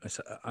about.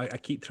 I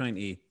keep trying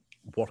to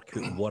work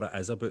out what it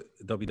is about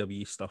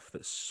WWE stuff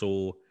that's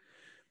so,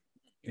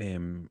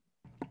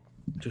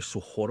 just so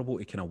horrible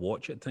to kind of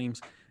watch at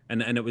times.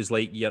 And it was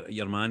like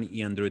your man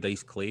Andrew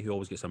Dice Clay, who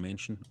always gets a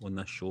mention on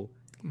this show.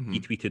 He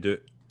tweeted out.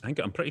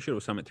 I'm pretty sure it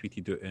was him that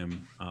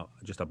tweeted out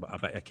just a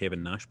bit of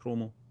Kevin Nash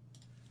promo.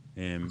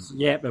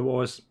 Yep, it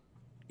was.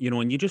 You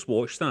know, and you just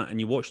watch that, and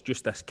you watch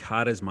just this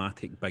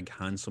charismatic, big,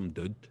 handsome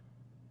dude.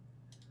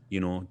 You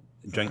know,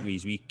 drinking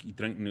his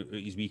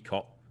wee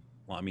cup.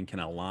 Like, I mean,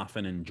 kind of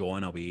laughing and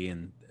jawing away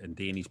and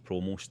doing his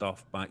promo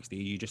stuff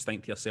backstage. You just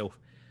think to yourself,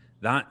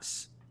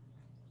 that's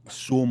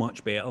so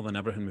much better than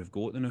everything we've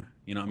got to now.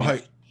 You know what I mean?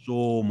 Right.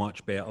 So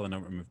much better than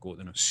everything we've got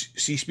to now.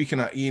 See,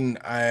 speaking of Ian,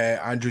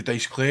 Andrew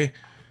Dice Clay,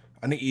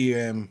 I need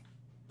to.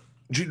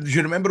 Do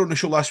you remember on the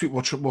show last week we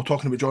were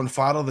talking about John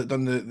Farrer that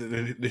done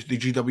the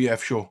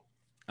GWF show?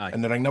 Aye.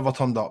 And the ring never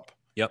turned up.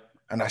 Yep.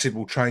 And I said,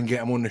 we'll try and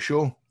get him on the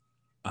show.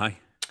 Aye.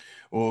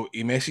 Oh,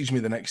 he messaged me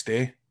the next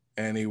day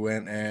and he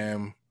went,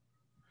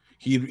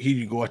 here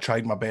you go, I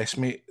tried my best,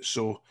 mate.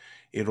 So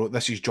he wrote,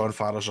 this is John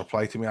Farrer's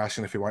reply to me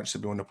asking if he wants to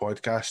be on the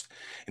podcast.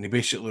 And he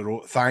basically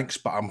wrote, thanks,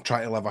 but I'm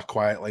trying to live a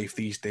quiet life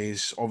these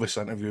days.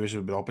 Obviously, interviews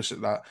would be opposite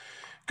that.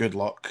 Good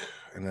luck.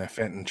 And if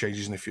anything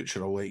changes in the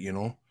future, I'll let you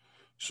know.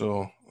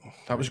 So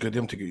that was good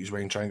of him to get his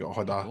way and try and get a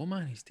hold of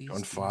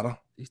John Farrer.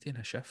 He's doing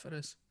a shift for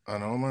us. I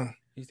know, man.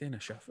 He's doing a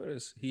shift for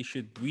us. We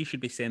should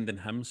be sending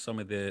him some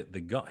of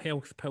the gut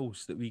health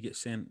pills that we get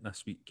sent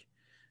this week.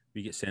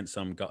 We get sent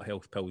some gut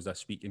health pills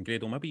this week. And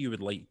Grado, maybe you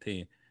would like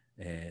to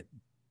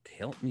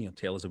help me or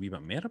tell us a wee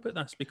bit more about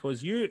this,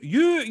 because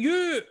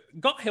you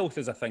gut health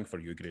is a thing for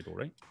you, Grado,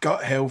 right?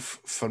 Gut health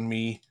for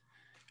me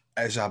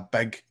is a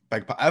big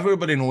part.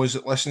 Everybody knows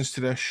that listens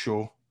to this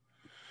show.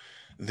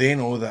 They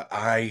know that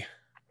I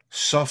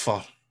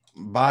suffer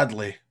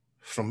badly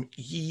from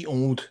ye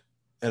old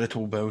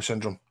irritable bowel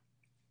syndrome.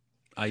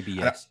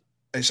 IBS.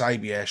 It's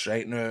IBS,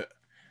 right? Now,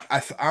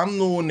 if I'm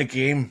not in the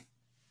game,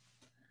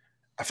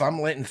 if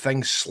I'm letting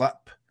things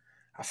slip,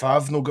 if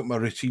I've not got my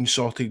routine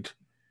sorted,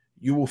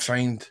 you will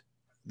find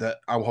that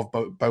I'll have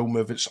bowel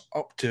movements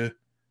up to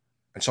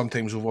and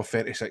sometimes over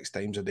 36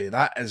 times a day.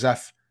 That is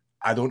if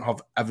I don't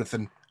have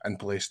everything in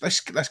place. This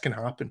can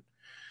happen.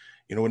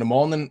 You know, in the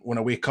morning when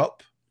I wake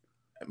up,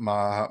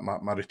 my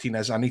routine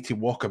is I need to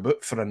walk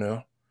about for an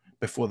hour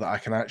before that I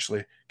can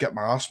actually get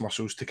my arse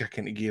muscles to kick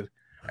into gear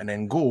and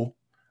then go.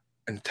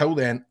 Until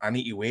then, I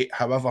need to wait.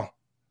 However,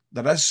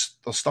 there's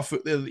stuff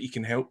out there that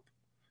can help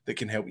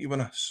you with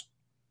this.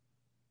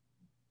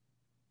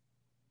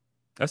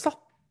 Is there?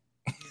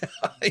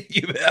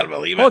 You better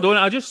believe it. Hold on,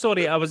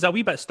 I was a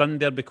wee bit stunned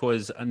there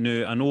because I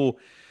know.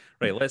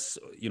 Right, let's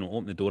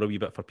open the door a wee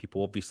bit for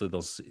people. Obviously,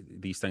 there's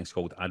these things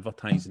called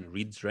advertising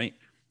reads, right?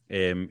 I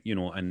don't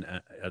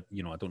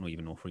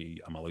even know if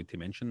I'm allowed to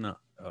mention that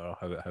or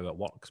how it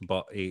works.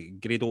 But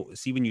Grado,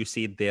 see when you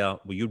said there,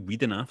 were you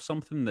reading off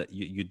something that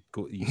you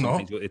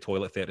sometimes go to the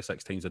toilet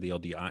 36 times a day, or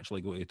do you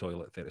actually go to the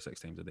toilet 36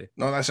 times a day?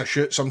 No, that's a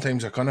shoot.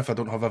 Sometimes I can if I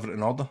don't have everything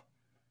in order.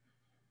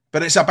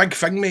 But it's a big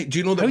thing, mate. Do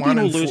you know that? How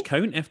do you lose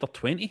count after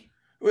 20?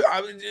 Well,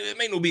 it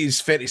might not be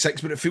as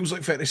 36, but it feels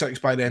like 36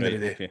 by the end of the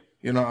day. Okay.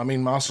 You know what I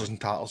mean? Masters and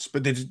tatters.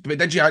 But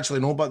did you actually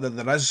know about that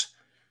there is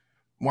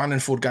 1 in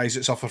 4 guys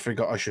that suffer from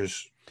gut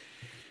issues?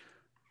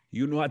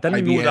 You know, I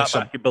didn't know that,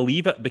 but I could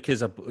believe it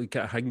because I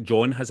think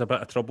John has a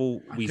bit of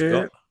trouble with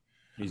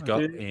his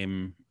gut.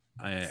 And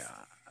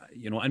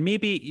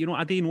maybe,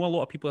 I do know a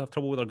lot of people have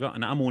trouble with their gut,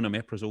 and I'm on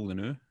omeprazole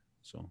now,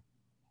 so.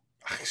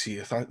 I see,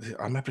 if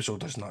omeprazole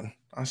does nothing.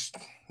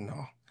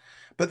 No.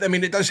 But, I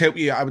mean, it does help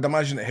you. I would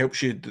imagine it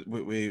helps you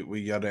with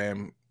your,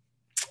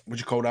 what do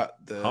you call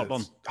that?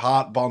 The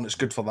heartburn. It's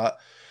good for that.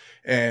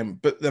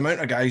 But the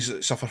amount of guys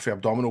that suffer from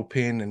abdominal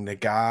pain and the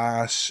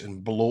gas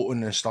and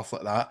bloating and stuff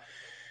like that,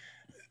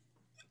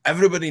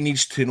 everybody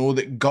needs to know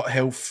that gut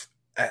health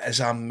is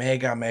a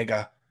mega,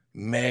 mega,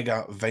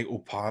 mega vital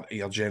part of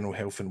your general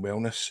health and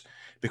wellness.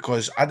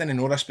 Because I didn't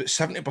know this, but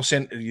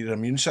 70% of your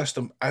immune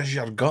system is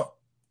your gut.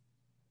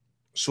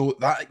 So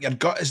that your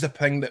gut is the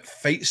thing that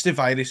fights the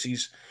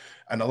viruses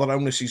and other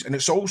illnesses. And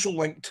it's also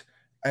linked,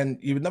 and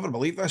you would never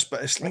believe this,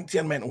 but it's linked to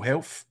your mental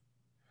health.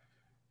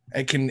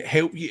 It can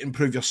help you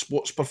improve your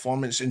sports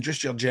performance and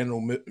just your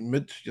general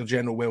mood, your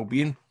general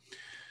well-being.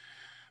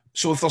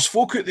 So if there's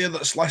folk out there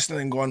that's listening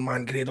and going,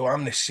 man, Grado,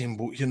 I'm the same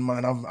boat here,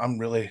 man. I'm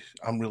really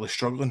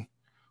struggling.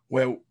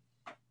 Well,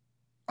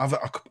 I've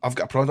got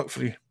a product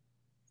for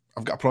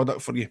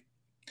you.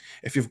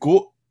 If you've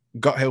got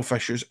gut health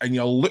issues and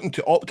you're looking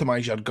to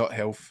optimize your gut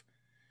health,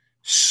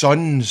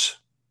 Sun's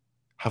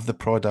have the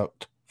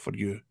product for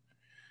you.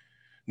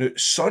 Now,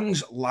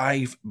 Sun's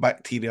Live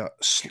Bacteria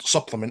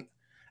Supplement,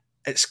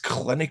 it's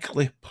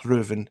clinically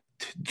proven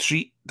to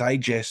treat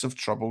digestive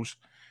troubles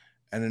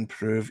and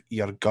improve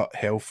your gut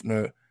health.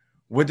 Now,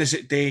 what does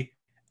it do?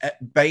 It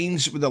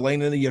binds with the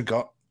lining of your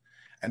gut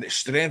and it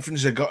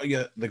strengthens the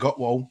gut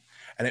wall,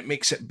 and it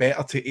makes it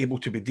better to able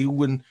to be deal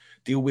with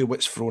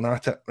what's thrown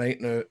at it. Right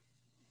now,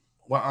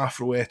 what I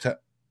throw at it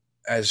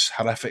is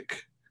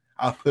horrific.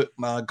 I put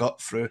my gut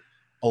through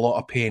a lot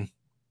of pain,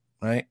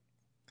 right?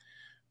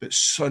 But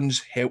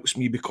Sons helps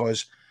me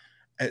because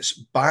it's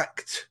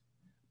backed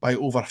by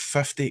over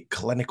 50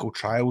 clinical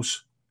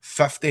trials.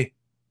 50.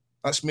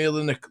 That's more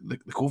than the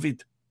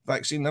COVID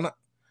vaccine, isn't it?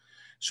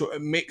 So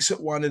it makes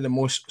it one of the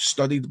most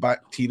studied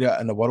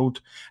bacteria in the world.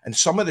 And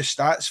some of the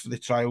stats for the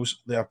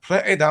trials, they are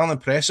pretty damn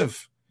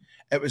impressive.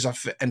 It was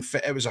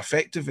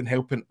effective in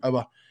helping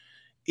our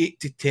 8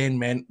 to 10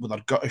 men with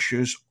their gut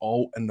issues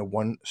all in the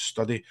one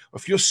study.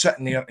 If you're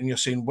sitting there and you're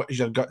saying, what is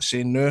your gut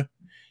saying now?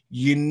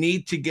 You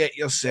need to get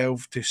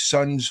yourself to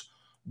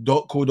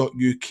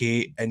sons.co.uk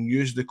and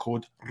use the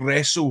code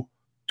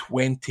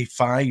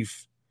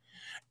WRESTLE25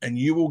 and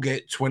you will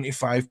get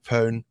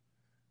 £25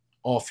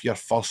 off your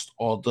first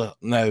order.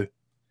 Now,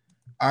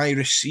 I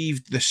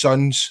received the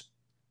Sons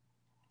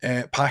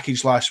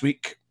package last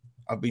week.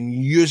 I've been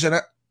using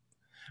it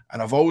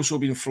and I've also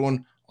been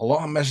throwing a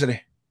lot of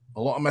misery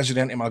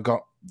into my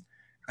gut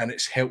and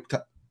it's helped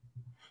it.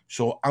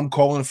 So I'm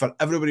calling for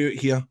everybody out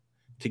here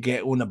to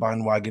get on the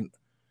bandwagon.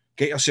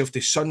 Get yourself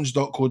to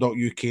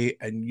sons.co.uk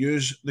and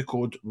use the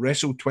code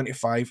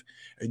WRESTLE25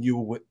 and you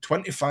will get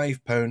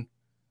 £25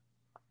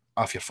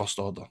 off your first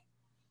order.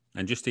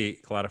 And just to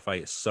clarify,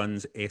 it's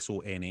Sons,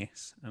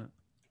 S-O-N-S.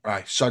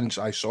 Aye, Sons.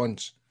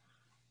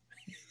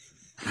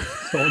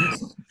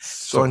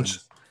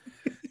 Sons.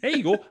 There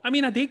you go. I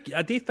mean, I do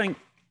think,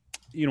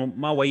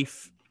 my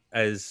wife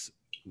is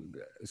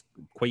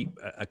quite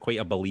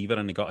a believer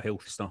in the gut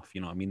health stuff.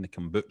 You know what I mean? The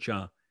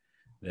kombucha,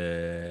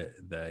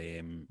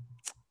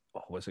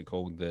 what's it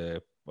called?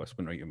 What's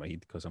been right in my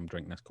head because I'm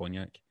drinking this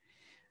cognac.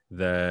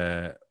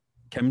 The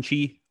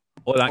kimchi,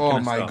 all that kind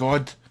of stuff. Oh my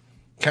God.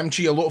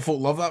 Kimchi, a lot of folk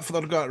love that for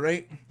their gut,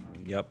 right?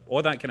 Yep,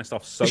 all that kind of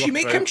stuff. Does she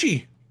make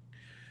kimchi?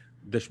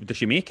 Does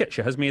she make it?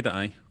 She has made it,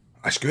 aye.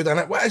 That's good, isn't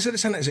it? What is it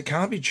that's in it? Is it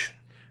cabbage?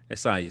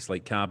 It's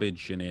like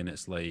cabbage and then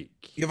it's like...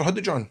 You ever had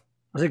it, John?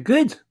 Was it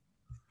good?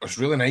 It's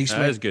really nice,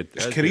 man. It is good.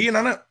 It's Korean,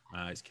 isn't it?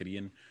 It's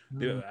Korean.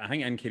 I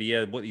think in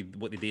Korea, what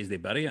the days they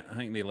bury it, I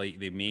think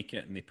they make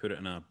it and they put it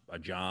in a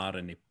jar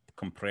and they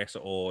compress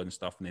it all and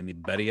stuff and then they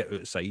bury it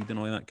outside and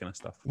all that kind of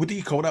stuff. What do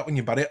you call that when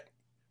you bury it?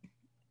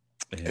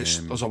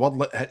 There's a word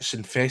like it's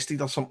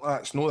infested or something like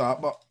that. It's not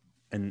that, but...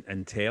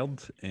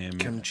 Interred.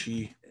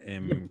 Kimchi.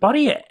 You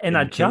bury it in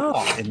a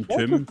jar?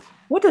 Entombed.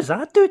 What does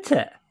that do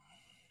to it?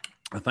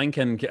 I think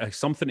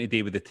something to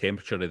do with the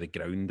temperature of the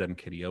ground in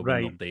Korea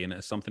when they're doing it.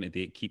 It's something to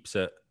do, it keeps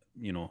it,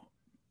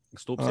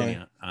 stops any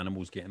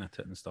animals getting at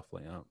it and stuff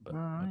like that. But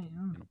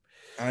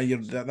that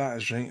is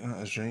right.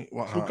 That is right.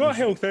 What happens?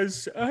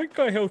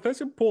 Gut health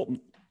is important.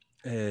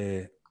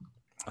 I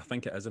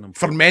think it is an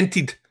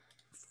important...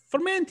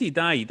 Fermented,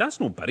 aye.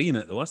 That's not burying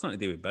it, though. That's not to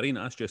do with burying it.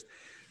 That's just...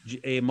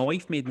 my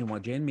wife made me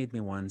one. Jen made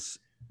me once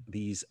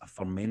these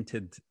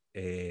fermented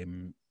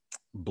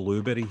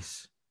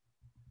blueberries.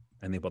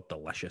 And they were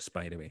delicious,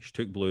 by the way. She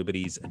took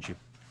blueberries and she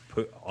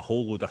put a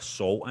whole load of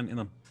salt into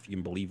them, if you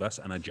can believe this,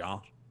 in a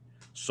jar.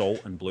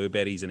 Salt and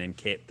blueberries, and then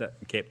kept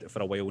it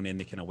for a while, and then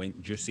they kind of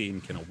went juicy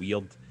and kind of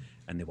weird,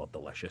 and they were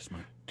delicious,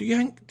 man. Do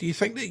you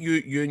think that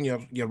you and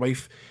your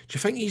wife, do you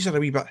think he's a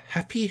wee bit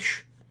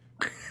hippie-ish?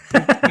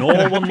 No,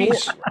 we're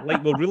not.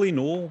 Like, we're really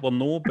no, we're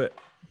no, but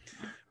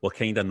we're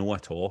kind of no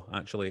at all,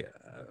 actually.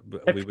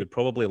 We would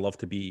probably love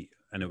to be,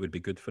 and it would be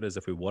good for us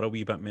if we were a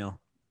wee bit more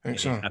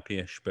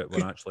hippie-ish, but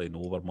we're actually no,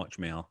 we're much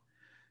more,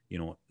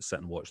 sit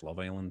and watch Love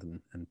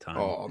Island and tan.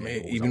 Oh,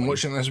 mate, you've been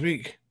watching this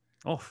week?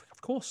 Oh,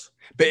 of course.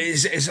 But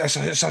it's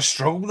a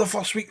struggle the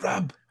first week,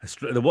 Rab.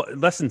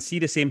 Listen, see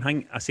the same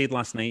thing I said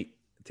last night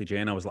to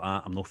Jen. I was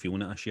like, I'm not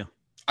feeling it this year.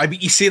 I mean,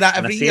 you say that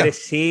every year. I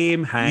say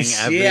the same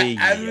thing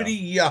every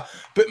year.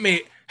 But,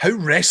 mate, how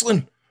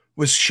wrestling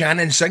was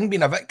Shannon Singh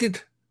being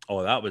evicted?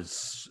 Oh, that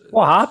was...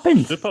 What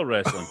happened? Super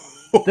wrestling.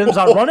 There was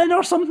a running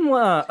or something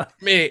like that?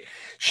 Mate,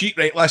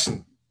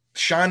 listen,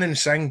 Shannon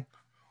Singh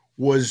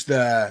was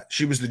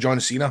the John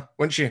Cena,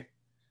 wasn't she?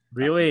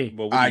 Really?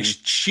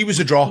 She was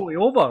a draw. Totally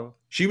over.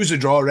 She was a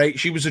draw, right?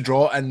 She was a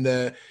draw in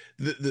the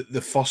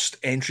first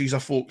entries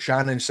of folk,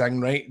 Shannon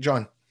Singh, right,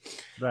 John?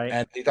 Right.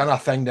 And they done a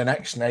thing the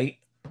next night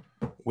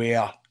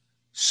where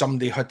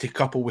somebody had to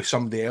couple with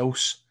somebody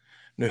else.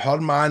 Now,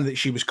 her man that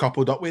she was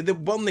coupled up with, they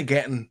weren't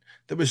getting...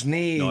 There was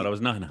no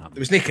nothing happening.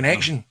 There was no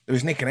connection. No. There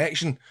was no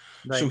connection.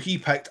 Right. So he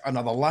picked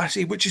another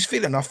lassie, which is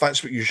fair enough.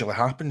 That's what usually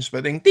happens.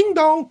 But then, ding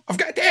dong, I've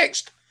got a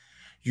text.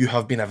 You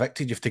have been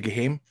evicted. You have to go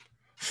home.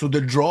 So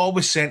the draw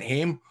was sent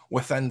home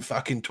within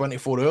fucking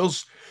 24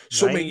 hours.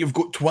 So, mate, you've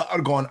got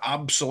Twitter going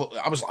absolutely...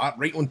 I was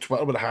right on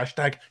Twitter with the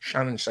hashtag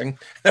Shannon Singh.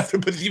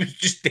 Everybody was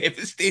just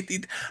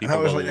devastated. People, and I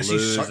was like, this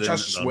is such a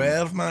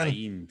swerve, man.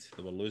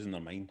 They were losing their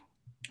mind.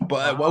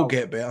 But it will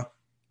get better.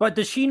 But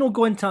does she not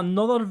go into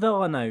another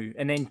villa now?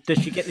 And then does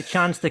she get the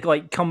chance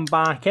to come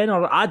back in?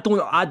 Or I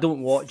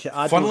don't watch it.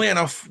 Funnily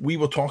enough, we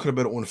were talking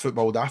about it on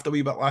Football Daft a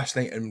wee bit last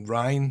night, and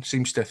Ryan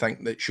seems to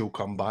think that she'll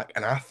come back,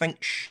 and I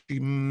think she. I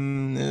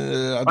don't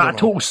know. A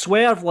total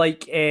swerve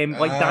like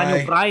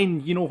Daniel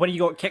Bryan, when he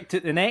got kicked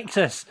at the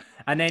Nexus,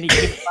 and then he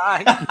came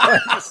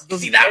back.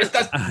 See,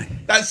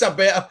 that's a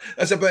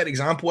better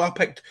example. I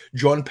picked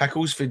John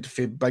Pickles for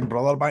Big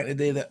Brother back in the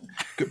day that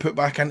got put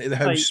back into the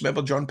house. Right.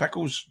 Remember John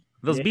Pickles?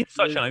 There's been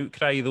such an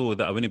outcry, though,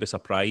 that I wouldn't be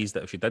surprised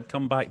that if she did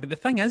come back. But the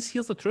thing is,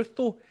 here's the truth,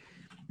 though.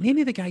 None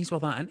of the guys were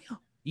that into her,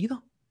 either.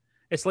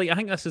 It's like, I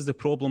think this is the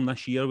problem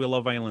this year with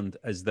Love Island,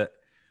 is that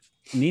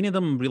none of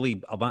them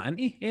really are that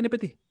into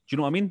anybody. Do you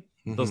know what I mean?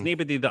 Mm-hmm. There's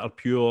nobody that are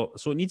pure.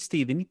 So they need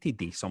to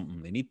do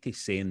something. They need to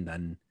send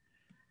in,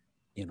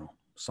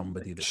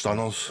 somebody that's...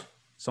 Stunners.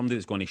 Somebody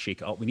that's going to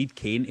shake it up. We need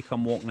Kane to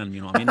come walking in,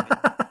 you know what I mean?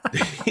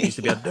 It needs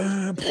to be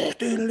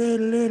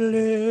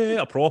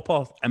a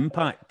proper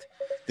impact.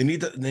 They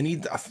need. Do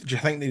you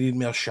think they need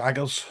more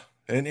shaggers?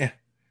 Don't you?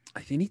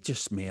 They need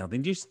just more. They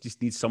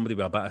just need somebody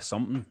with a bit of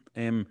something.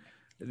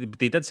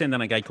 They did send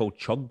in a guy called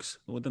Chugs,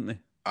 though, didn't they?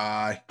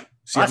 Aye.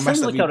 That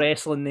sounds like a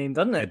wrestling name,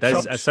 doesn't it? It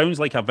does. It sounds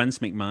like a Vince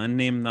McMahon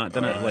name, that,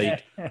 doesn't it?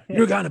 Like,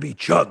 you're gonna be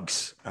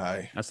Chugs.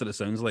 Aye. That's what it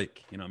sounds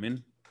like. You know what I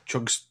mean?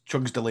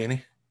 Chugs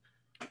Delaney.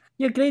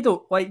 Yeah,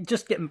 Grado. Like,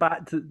 just getting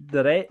back to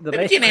the rest.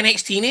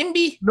 NXT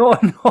MB.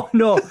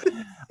 No.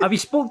 Have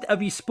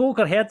you spoke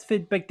or heard for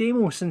Big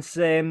Demo since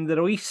the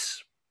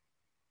release?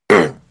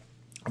 I've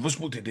not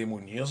spoke to Demo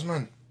in years,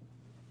 man.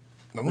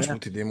 I've not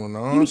spoke to Demo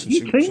now.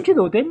 He trained you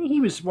though, didn't he?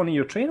 He was one of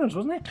your trainers,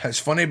 wasn't he? It's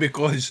funny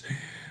because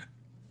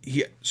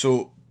I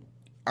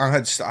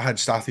had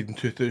started in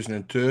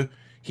 2002.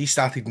 He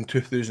started in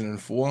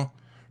 2004,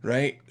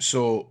 right?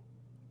 So,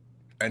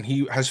 and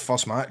his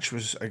first match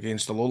was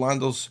against the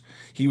Lowlanders.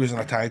 He was in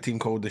a tag team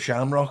called the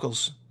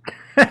Shamrockers.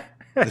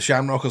 The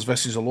Shamrockers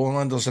versus the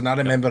Lowlanders, and I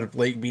remember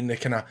like being the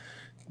kind of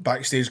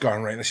backstage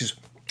going, right, this is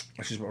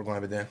what we're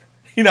going to be doing.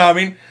 You know what I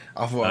mean?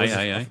 I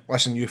thought,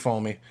 listen, you follow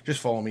me. Just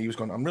follow me. He was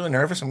going, I'm really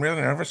nervous. And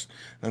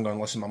I'm going,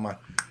 listen, my man,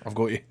 I've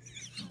got you.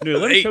 No,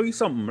 let me tell you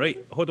something,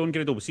 right? Hold on,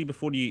 Grado. See,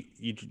 before you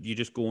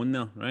just go in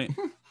there, right?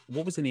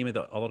 What was the name of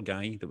the other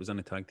guy that was in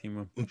the tag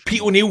team with?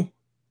 Pete O'Neill.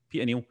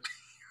 I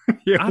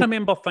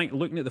remember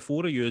looking at the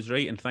four of yous,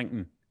 right, and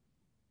thinking,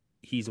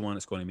 he's the one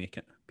that's going to make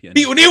it.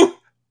 Pete O'Neill?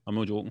 I'm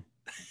not joking.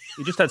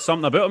 He just had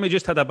something about him. He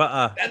just had a bit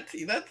of...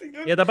 He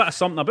had a bit of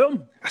something about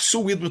him. It's so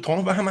weird we're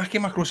talking about him. I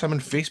came across him on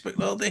Facebook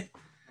the other day.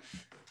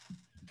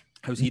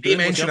 How's he doing?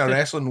 He mentioned a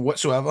wrestling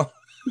whatsoever.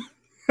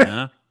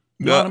 Yeah.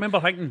 No, I remember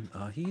thinking,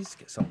 he's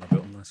got something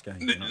about him, this guy.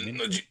 You know what I mean?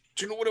 Do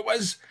you know what it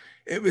was?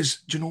 It was,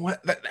 do you know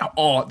what?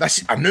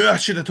 I knew I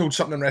should have told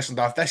something in Wrestling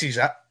Daft. This is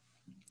it.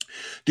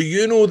 Do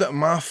you know that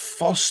my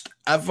first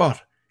ever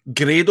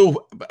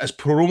Grado, as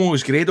promo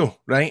was Grado,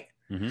 right?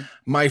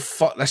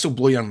 Mm-hmm. This will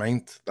blow your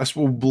mind. This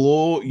will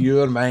blow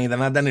your mind,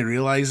 and I didn't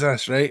realise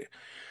this, right?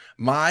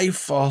 My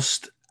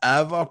first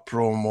ever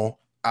promo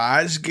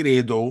as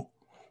Grado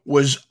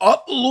was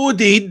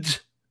uploaded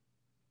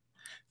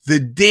the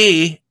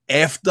day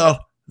after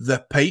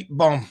the pipe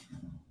bomb.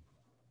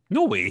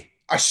 No way.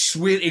 I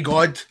swear to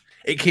God,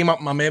 it came up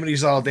in my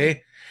memories the other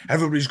day.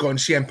 Everybody's going,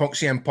 CM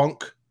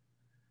Punk.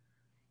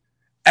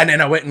 And then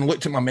I went and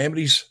looked at my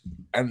memories,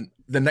 and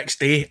the next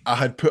day I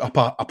had put up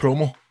a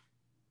promo.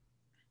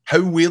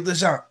 How weird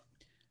is that?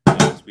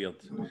 That's weird.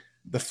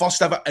 The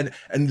first ever,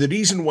 and the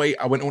reason why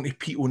I went onto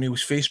Pete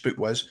O'Neill's Facebook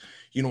was,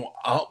 I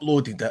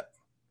uploaded it,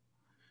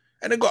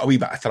 and it got a wee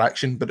bit of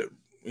traction, but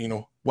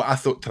what I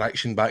thought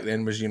traction back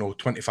then was,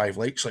 25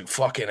 likes. Like,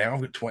 fucking hell,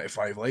 I've got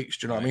 25 likes.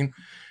 Do you know what I mean?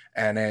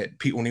 And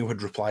Pete O'Neill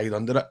had replied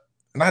under it.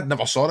 And I had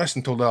never saw this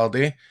until the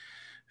other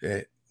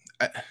day.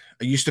 I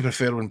used to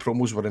prefer when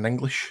promos were in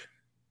English.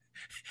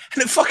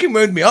 And it fucking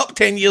wound me up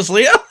 10 years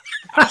later.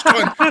 I was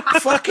going,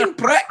 fucking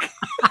prick.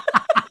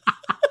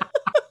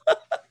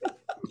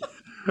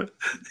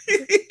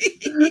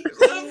 He's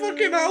a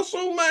fucking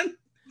arsehole, man.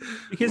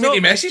 Because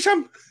you message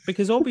him.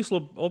 Because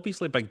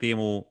obviously Big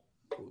Demo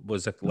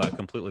was a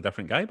completely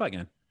different guy back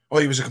then. Oh,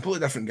 he was a completely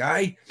different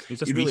guy. He was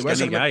just a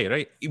skinny guy,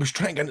 right? He was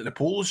trying to get into the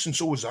polis, and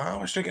so was I.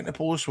 I was trying to get into the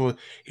polis, so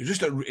he was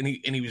just and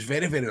he was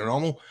very, very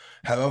normal.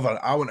 However,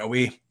 I went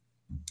away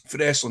for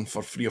wrestling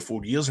for 3 or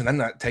 4 years, and in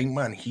that time,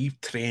 man, he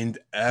trained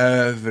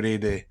every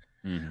day.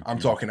 Mm-hmm. I'm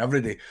talking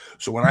every day.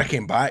 So when I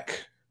came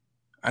back,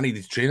 I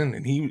needed training,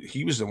 and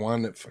he was the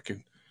one that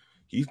fucking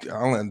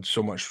I learned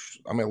so much.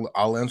 I mean,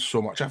 I learned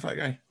so much off that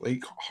guy,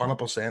 like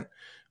 100%.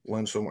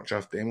 Learned so much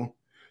off Demo.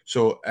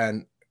 So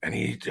and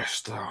he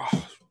just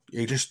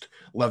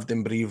lived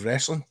and breathed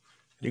wrestling.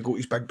 And he got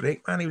his big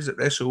break, man. He was at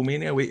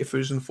WrestleMania,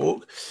 80,000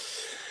 folk.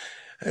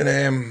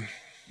 And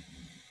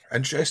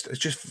it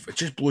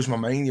just blows my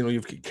mind.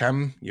 You've got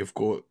Kim, you've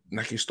got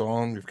Nikki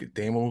Storm, you've got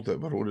Demo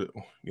that were all,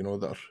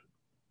 that are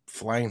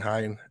flying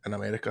high in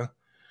America.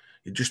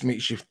 It just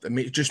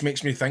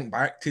makes me think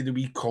back to the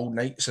wee cold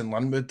nights in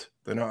Linwood.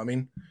 Do you know what I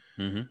mean?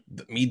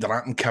 Mm-hmm. Me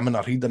drapping Kim in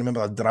her head. I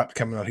remember I drapped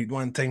Kim in her head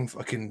one time.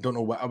 Fucking don't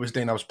know what I was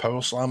doing. I was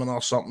power slamming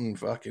or something.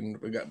 Fucking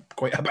we got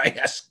quite a bit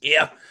of a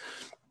scare.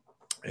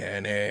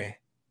 And I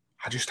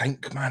just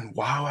think, man,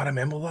 wow, I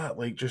remember that.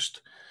 Like,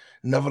 just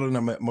never in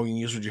a million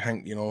years would you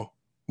think,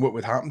 what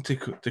would happen to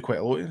quite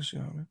a lot of us. You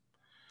know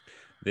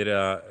what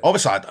I mean?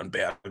 Obviously, I'd done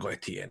better. I got a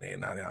TNA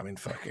and I mean,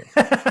 fucking.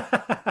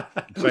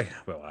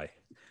 Well, aye.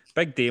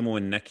 Big Damo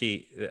and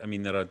Nikki. I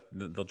mean,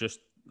 they're just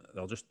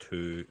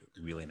two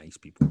really nice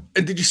people.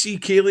 And did you see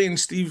Kaylee and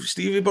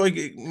Stevie Boy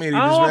get married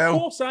as well?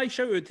 Of course, I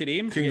shout out to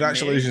them.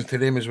 Congratulations to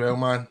them as well,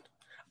 man.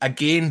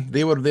 Again,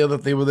 they were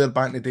there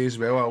back in the day as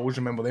well. I always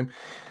remember them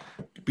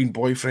being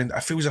boyfriend. I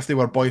feel as if they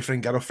were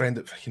boyfriend, girlfriend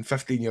at fucking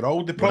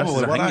 15-year-old. They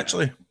probably were,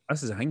 actually.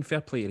 This is a thing,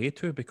 fair play to Ray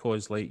too,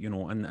 because, like, you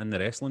know, in the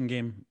wrestling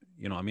game,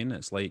 you know what I mean?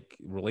 It's like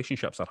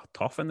relationships are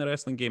tough in the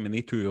wrestling game, and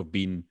they two have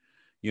been,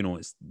 you know,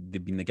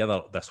 they've been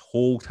together this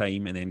whole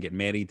time and then get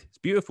married. It's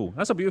beautiful.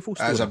 That's a beautiful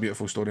story. That's a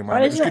beautiful story,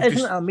 man. Isn't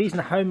it amazing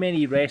how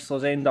many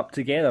wrestlers end up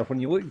together? When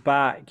you look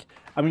back,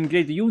 I mean,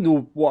 Grady, you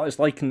know what it's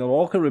like in the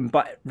locker room,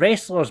 but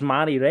wrestlers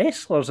marry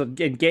wrestlers and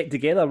get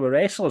together with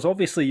wrestlers.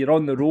 Obviously, you're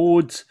on the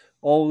road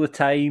all the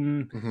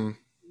time. Mm-hmm.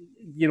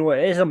 You know,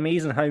 it is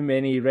amazing how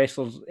many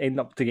wrestlers end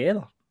up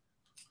together.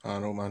 I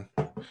know, man.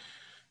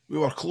 We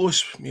were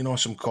close. You know,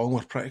 some Colin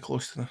were pretty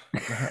close to the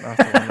hit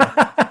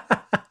after.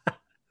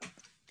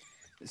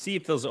 See,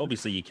 if there's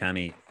obviously you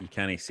can't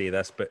say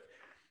this, but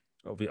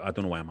I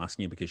don't know why I'm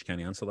asking you because you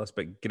can't answer this.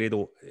 But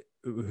Grado,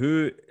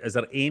 who is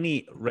there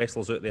any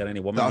wrestlers out there? Any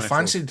women that I wrestlers?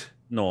 fancied?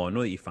 No,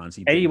 not that you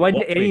fancied. Any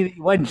that you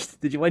winched?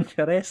 Did you winch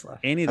a wrestler?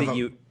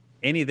 Who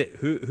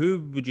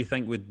would you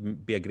think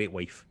would be a great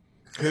wife?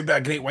 Who'd be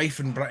a great wife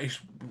in British?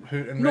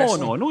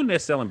 No, not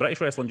necessarily in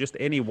British wrestling. Just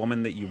any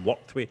woman that you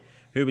worked with.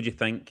 Who would you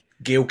think?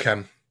 Gail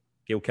Kim.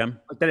 Gail Kim.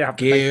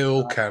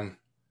 Gail Kim.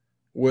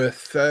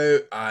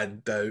 Without a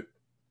doubt.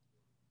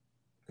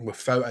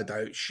 Without a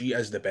doubt, she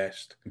is the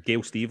best.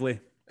 Gail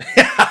Stevely.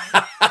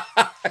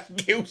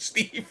 Gail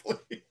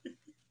Stevely.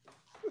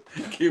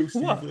 Gail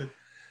Stevely.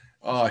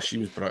 Oh, she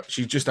was brilliant.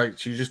 She's just a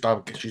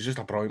brilliant. She's a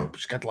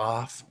good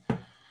laugh.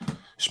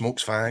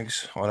 Smokes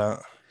fags, all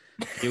that.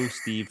 Gail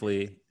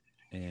Stevely.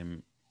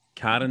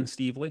 Karen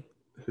Stevely.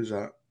 Who's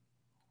that?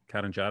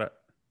 Karen Jarrett.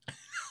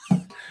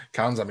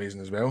 Karen's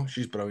amazing as well.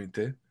 She's brilliant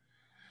too.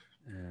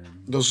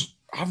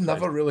 I've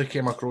never really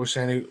came across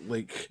any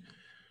like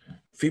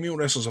female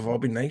wrestlers have all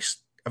been nice.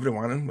 Every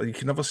one of them. Like, you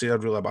can never say a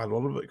really bad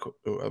word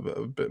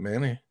about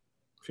many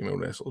female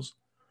wrestlers.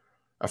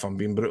 If I'm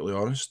being brutally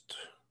honest.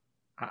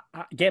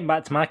 Getting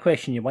back to my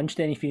question, you winched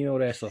any female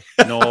wrestler?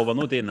 No, we're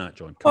not doing that,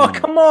 John.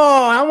 Come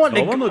on! I want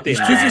we're not doing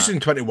It's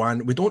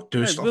 2021. We don't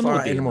do stuff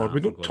like that anymore. We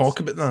don't talk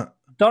about that.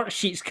 Dirt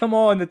sheets, come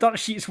on! The dirt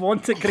sheets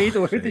want it,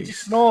 Grado. Who did you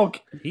snog?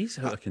 He's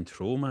out of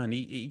control, man.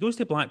 He goes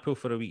to Blackpool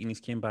for a week and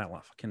he's came back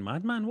like a fucking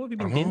madman. What have you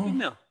been doing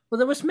there? Well,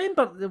 there was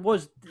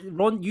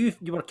Ron. You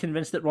were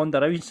convinced that Ronda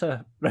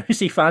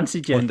Rousey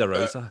fancied you. Ronda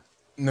Rousey.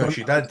 No,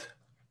 she did.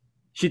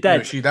 She did.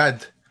 No, she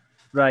did.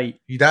 Right.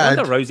 He did.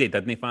 Ronda Rousey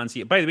didn't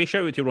fancy it. By the way,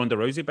 shout out to Ronda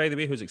Rousey, by the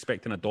way, who's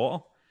expecting a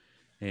daughter.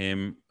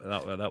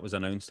 That was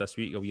announced this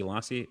week. A wee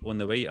lassie on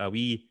the way. A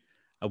wee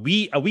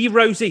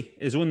Rousey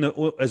is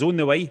on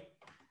the way.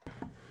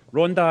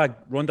 Ronda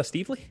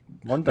Stevely.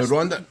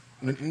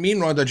 Me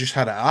and Ronda just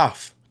had it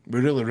off. We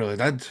really, really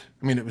did.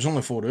 I mean, it was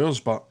only 4 hours,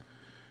 but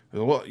a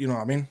lot. You know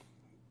what I mean?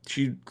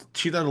 She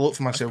did a lot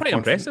for myself. Pretty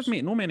impressive,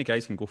 mate. Not many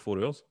guys can go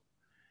 4 hours.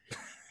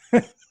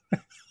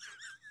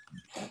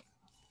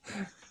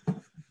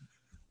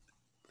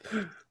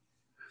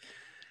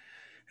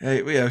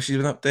 Hey, what else you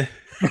been up to?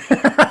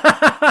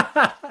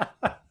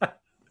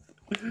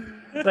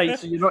 Right,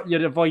 so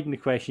you're avoiding the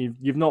question.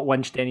 You've not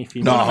winched any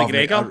female. No,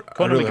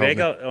 Conor really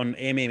McGregor on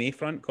MMA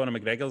front. Conor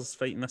McGregor's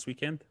fighting this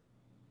weekend.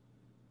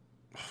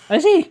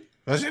 Is he?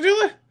 Is it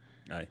really?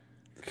 Aye.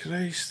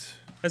 Christ.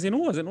 Is he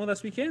no? Is it no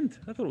this weekend?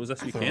 I thought it was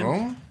this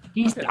weekend.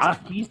 He's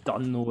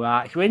done though.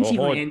 That. When's he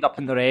going to end up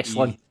in the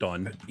wrestling? He's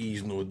done.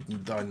 He's no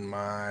done,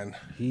 man.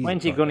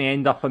 When's he going to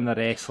end up in the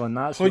wrestling?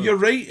 That's. Well, you're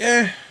right.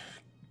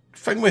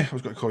 Thingy, I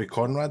was going to call you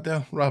Conrad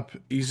there, Rab.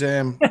 He's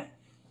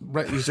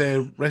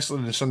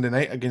wrestling on Sunday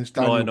night against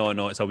Daniel.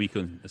 No. It's a week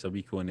on. It's a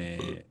week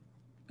tomorrow.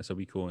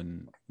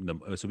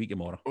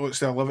 Oh, it's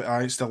the 11th.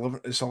 Aye, it's the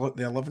 11th. It's the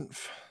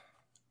 11th.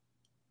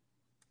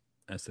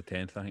 It's the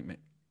 10th, I think, mate.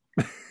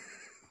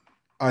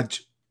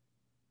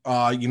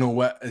 You know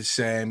what? It's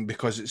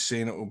because it's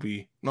saying it will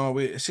be. No,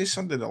 wait. It says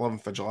Sunday the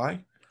 11th of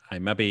July. Aye,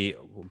 maybe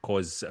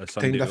because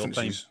Sunday time.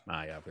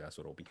 Aye, that's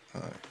what it'll be.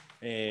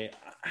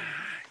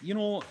 You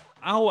know,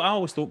 I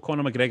always thought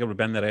Conor McGregor would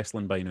be in the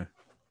wrestling by now.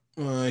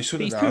 He's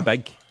too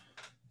big.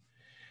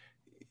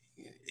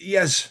 He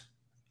is.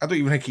 I don't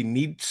even think he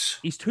needs.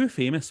 He's too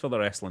famous for the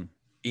wrestling.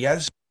 He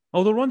is.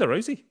 Although Ronda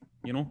Rousey,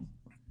 you know.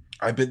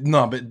 But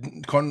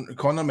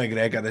Conor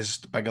McGregor is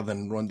bigger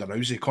than Ronda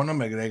Rousey. Conor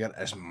McGregor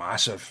is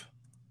massive.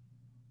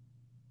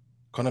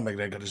 Conor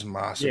McGregor is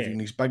massive. Yeah.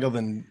 And he's bigger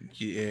than,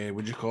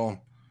 what'd you call him?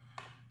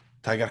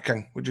 Tiger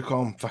King. What'd you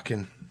call him?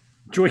 Fucking...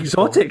 Joe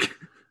Exotic.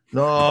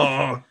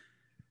 No.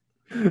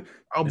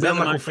 I'll is be that the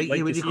like match fight like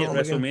you. What to do you see call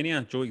at him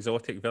again? WrestleMania? Joe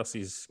Exotic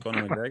versus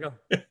Conor McGregor.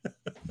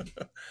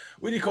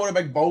 What do you call a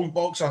big bald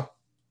boxer?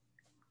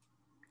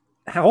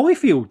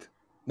 Holyfield.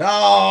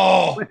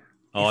 No.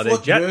 Oh,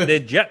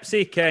 the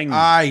Gypsy King.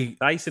 Aye.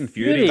 Tyson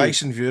Fury.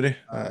 Tyson Fury.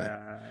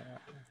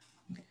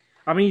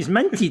 I mean, he's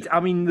minted. I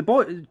mean,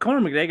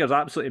 Conor McGregor's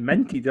absolutely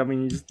minted. I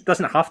mean, he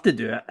doesn't have to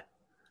do it.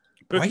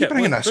 Why are you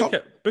bringing this up?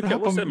 Book it.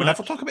 What's the We'll match?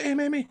 never talk about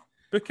MMA.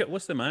 Book it.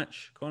 What's the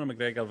match? Conor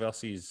McGregor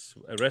versus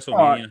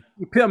WrestleMania.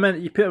 You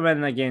put him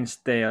in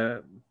against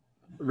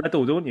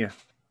Riddle, don't you?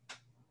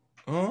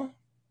 Oh,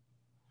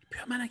 You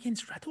put him in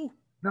against Riddle.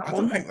 I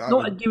don't think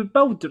that. You would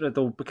build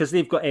Riddle because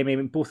they've got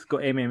MMA, both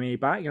got MMA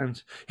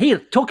backgrounds. Here,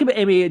 talk about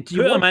MMA. Do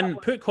you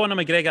Put Conor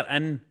McGregor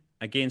in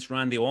against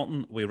Randy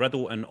Orton with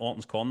Riddle in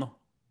Orton's corner,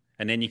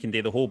 and then you can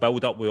do the whole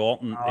build up with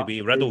Orton. It'll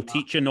be Riddle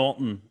teaching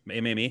Orton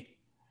MMA.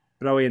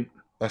 Brilliant.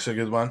 That's a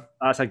good one.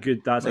 That's a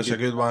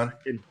good one.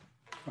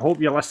 I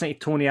hope you're listening to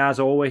Tony as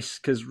always,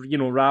 because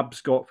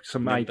Rab's got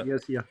some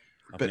ideas here.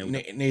 But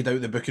no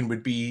doubt the booking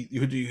would be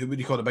who would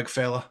you call the big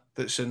fella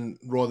that's in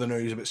Raw now?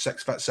 He's about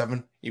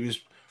 6'7". He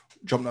was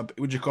jumping up.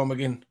 Would you call him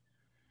again?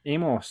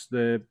 Amos,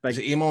 the big. Is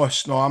it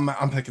Amos? No,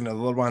 I'm picking the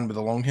other one with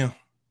the long hair.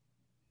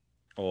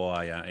 Oh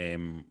yeah,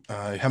 him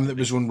that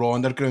was on Raw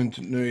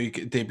Underground. No, he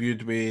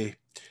debuted with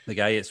the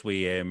guy. It's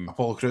with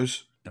Apollo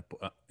Crews.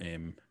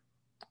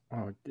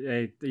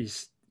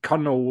 He's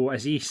Colonel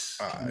Aziz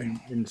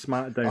in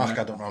SmackDown.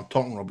 I don't know. I'm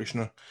talking rubbish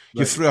now. Right.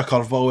 You threw a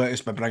curveball at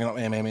us by bringing up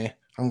MMA.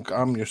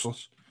 I'm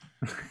useless.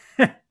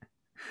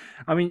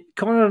 I mean,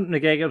 Conor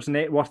McGregor's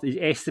net worth is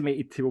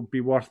estimated to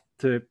be worth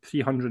to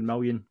 $300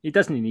 million. He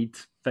doesn't need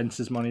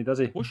Vince's money, does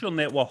he? What's your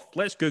net worth?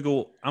 Let's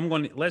Google.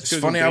 Let's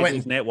Google funny,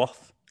 Grado's net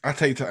worth. I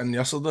typed it in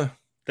yesterday.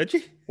 Did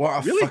you? What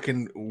a really?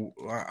 fucking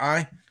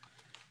aye.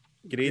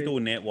 Grado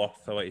net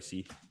worth. I want to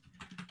see.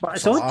 But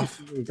it's all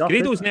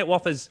Grado's net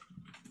worth is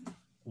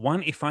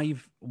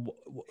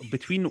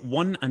between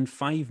 $1 and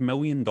 $5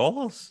 million.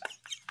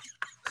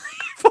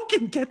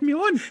 Fucking kidding me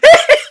on.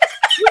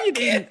 What are you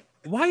doing?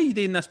 Why are you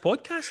doing this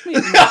podcast,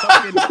 mate?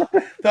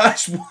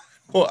 That's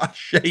what a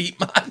shite,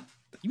 man.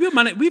 Wait a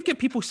minute, we've got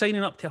people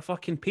signing up to a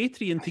fucking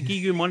Patreon to give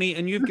you money,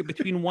 and you've got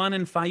between $1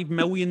 and $5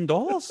 million.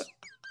 Well,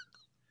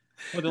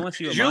 unless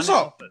you're yours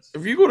up.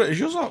 If you got it, is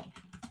yours up?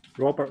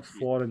 Robert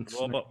Florence.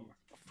 Net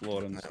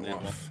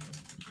worth.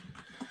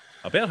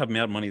 I better have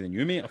more money than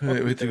you, mate.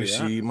 Wait till we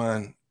see,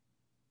 man.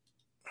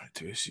 Wait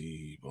till we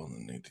see. Born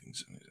in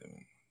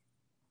 1977.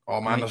 Oh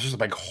man, there's just a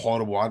big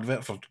horrible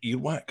advert for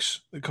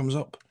earwax that comes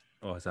up.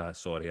 Oh, is that?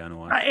 Sorry, I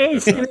know.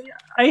 I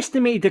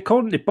estimated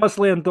according to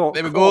BuzzLearn.com.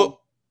 There we go.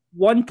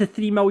 $1 to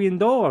 $3 million.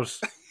 $1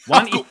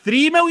 to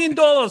 $3 million?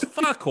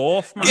 Fuck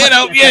off, man. Get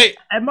out, yeah.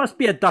 It must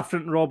be a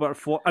different Robert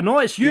Florence. I know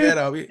it's you. Get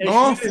out,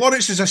 no,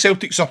 Florence is a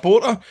Celtic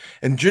supporter.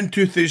 In June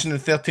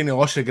 2013, he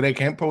lost to Greg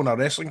Hemphill in a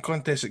wrestling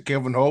contest at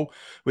Kelvin Hall,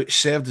 which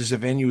served as the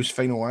venue's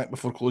final act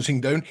before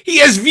closing down. He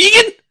is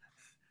vegan.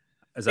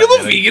 You're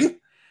not vegan.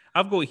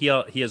 I've got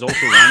here. He is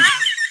also ranked.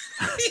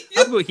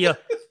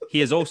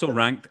 He is also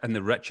ranked in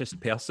the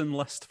richest person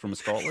list from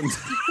Scotland.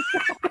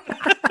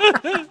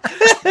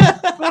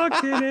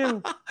 Fucking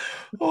hell.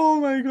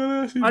 Oh my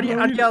goodness. Are you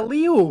a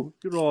Leo,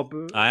 Rob?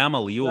 I am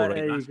a Leo,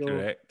 right? That's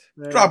correct.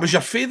 Rob, is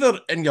your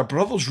father and your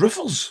brother's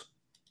Ruffles?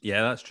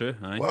 Yeah, that's true.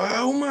 Aye.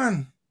 Wow,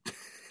 man.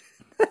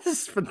 This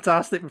is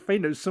fantastic. We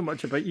find out so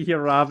much about you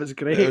here, Rob. It's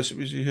great. Yes, it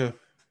was here.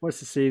 What's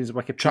the saying?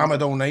 Wikipedia.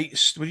 Tramadol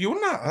Nights. Were you on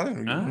that? I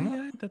don't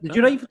know. Did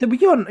you write? Were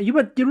you on? You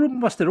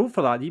must have wrote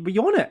for that. Were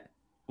you on it?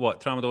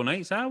 What, Tramadol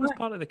Nights? I was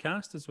part of the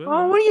cast as well.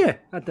 Oh, were you?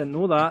 I didn't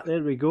know that.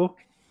 There we go.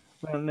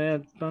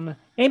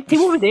 Empty.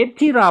 What was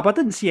Empty, Rab? I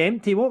didn't see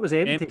Empty. What was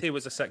Empty? Empty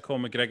was a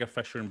sitcom with Gregor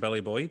Fisher and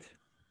Billy Boyd.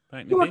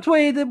 You were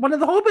one of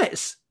the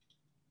Hobbits.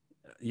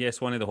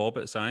 Yes, one of the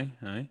Hobbits.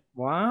 Aye.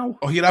 Wow.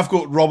 Oh, here I've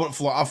got Robert.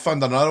 I've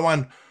found another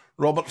one.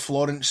 Robert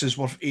Florence is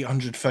worth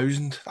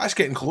 800,000. That's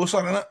getting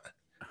closer, isn't it?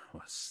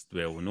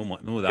 Well,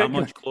 no that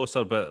much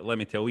closer, but let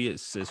me tell you,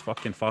 it's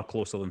fucking far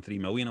closer than 3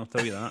 million. I'll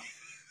tell you that.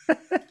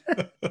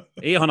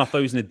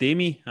 800,000 a day,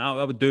 me.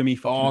 That would do me.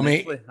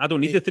 Mate, I don't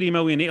need the 3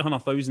 million.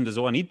 800,000 is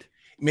all I need.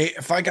 Mate,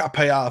 if I get a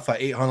payout for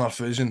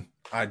 800,000,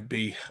 I'd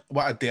buy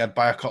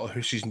a couple of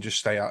houses and just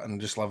stay out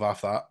and just live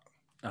off that.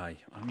 Aye,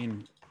 I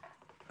mean,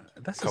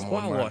 this is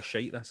what a lot of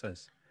shite. This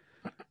is.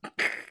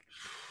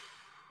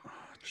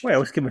 What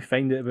else can we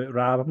find out about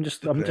Rab? I'm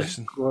just. No,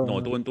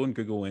 don't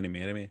Google any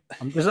more, mate.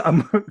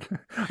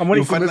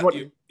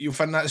 You'll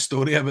find that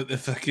story about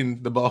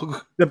the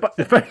bog.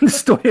 The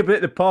story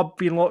about the pub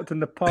being locked in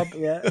the pub.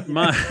 Yeah.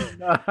 my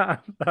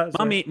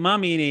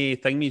main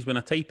thing is when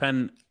I type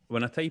in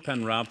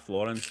Rab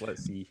Florence.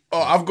 Let's see.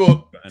 Oh, I've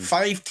got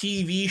 5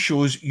 TV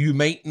shows you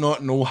might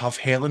not know have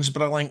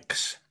Helensburgh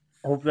links.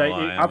 Oh,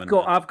 right.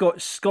 I've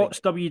got Scott's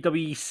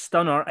WWE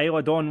stunner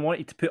Isla Dawn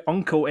wanted to put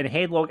Uncle in a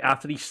headlock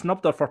after he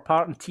snubbed her for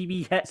part in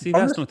TV hit. See,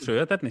 that's not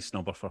true. I didn't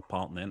snub her for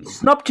part then.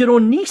 Snubbed your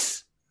own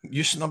niece.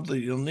 You snubbed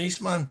your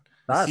niece, man.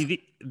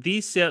 See,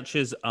 these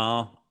searches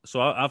are.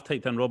 So I've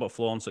typed in Robert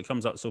Florence. It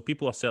comes up. So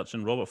people are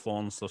searching Robert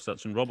Florence. They're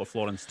searching Robert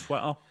Florence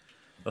Twitter.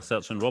 They're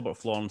searching Robert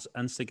Florence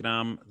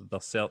Instagram. They're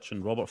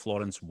searching Robert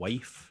Florence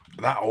wife.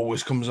 That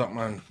always comes up,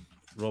 man.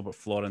 Robert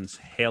Florence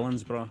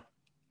Helensburgh.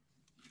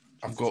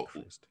 I've got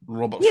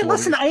Robert. Yeah,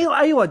 Flores. listen,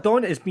 Isla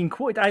Dawn has been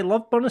quoted. I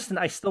love Burniston.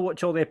 I still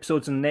watch all the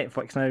episodes on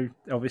Netflix now.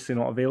 Obviously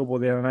not available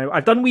there now.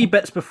 I've done wee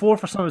bits before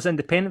for some of his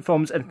independent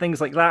films and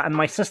things like that. And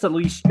my sister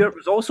Louise Stewart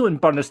was also in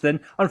Burniston.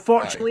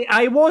 Unfortunately,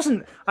 I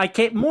wasn't. I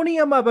kept moaning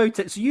him about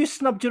it. So you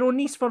snubbed your own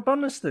niece for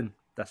Burniston.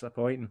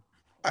 Disappointing.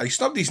 He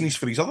snubbed his niece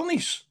for his other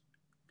niece.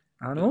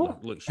 I know.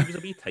 Look, she was a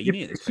wee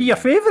tiny. Is she your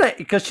favourite?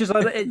 Because she's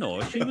like...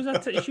 No, she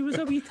was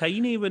a wee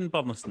tiny when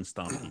Burniston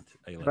started.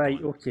 Right,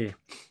 okay.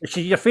 Is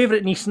she your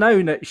favourite niece now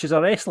that she's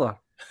a wrestler?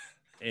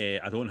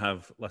 I don't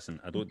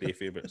do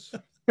favourites.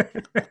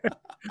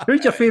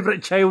 Who's your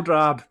favourite child,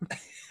 Rab?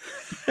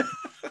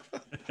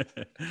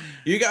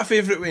 You got a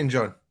favourite, Wayne,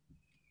 John?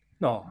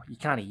 No, you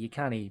can't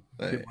put one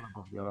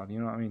above the other, you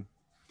know what I mean?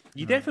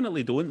 You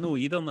definitely don't know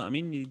either. I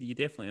mean, you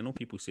definitely, I know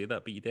people say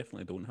that, but you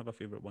definitely don't have a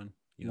favourite one.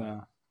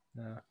 No.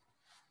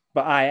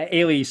 But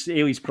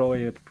Ailey's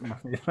probably my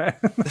favourite.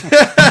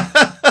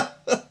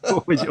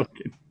 What was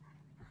joking?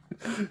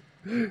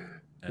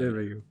 There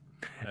we go.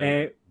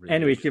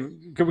 Anyway,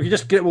 can we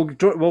just we'll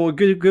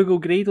Google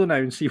Grado now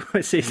and see what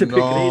it says about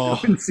Grado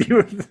and see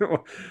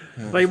what.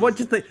 Right, what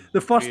do you think? The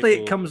first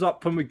thing that comes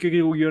up when we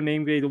Google your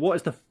name, Grado, what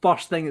is the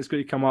first thing that's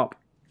going to come up?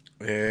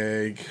 What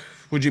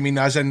do you mean?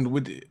 As in,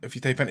 if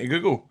you type into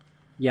Google?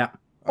 Yeah.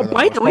 Oh,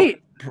 by the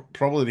way,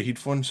 probably the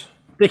headphones.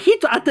 The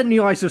heat. I didn't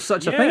realise there's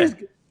such a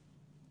thing.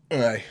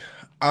 Aye.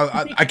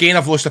 Again,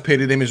 I've lost a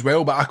pair of them as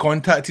well, but I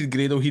contacted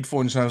Grado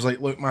headphones and I was like,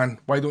 look, man,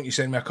 why don't you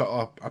send me a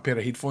pair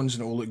of headphones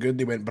and it'll look good?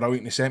 They went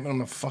brilliant. They sent me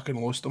them and I fucking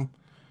lost them.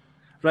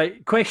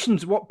 Right.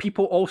 Questions. What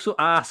people also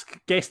ask.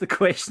 Guess the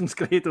questions,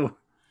 Grado.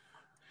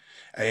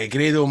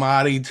 Grado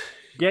married.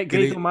 Yeah,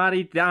 Grado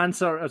married. The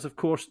answer is, of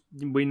course,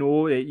 we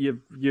know that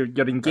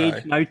you're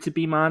engaged now to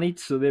be married.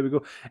 So there we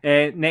go.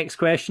 Next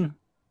question.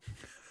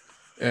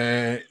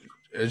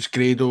 Is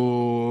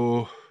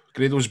Grado's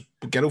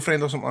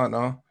girlfriend or something like that?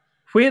 No?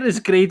 Where is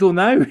Grado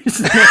now?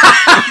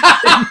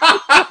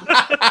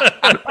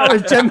 I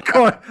was Jim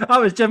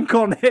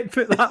Cornette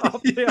put that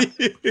up there.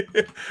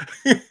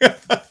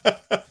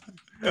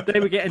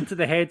 Then we get into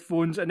the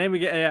headphones, and then we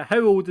get how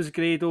old is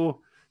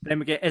Grado? Then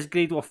we get, is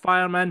Grado a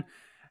fireman?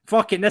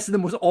 Fucking, this is the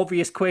most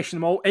obvious question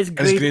of all. Is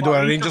Grado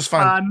a Rangers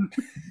fan?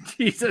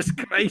 Jesus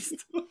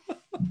Christ.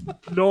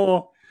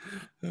 No.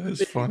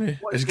 That's funny.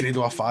 Is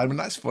Grado a fireman?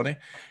 That's funny.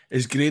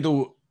 Is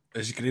Grado a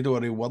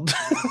real word?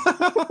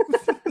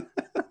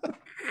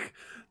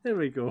 There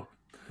we go.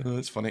 Oh,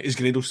 that's funny. Is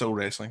Grado still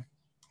wrestling?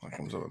 That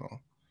comes out of all.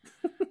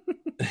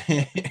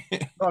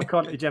 Not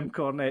according to Jim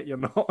Cornette, you're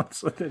not.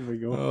 So there we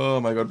go.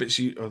 Oh my god! But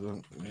see,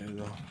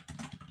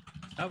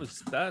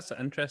 that's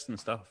interesting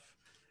stuff.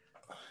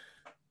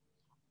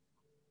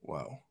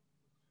 Wow.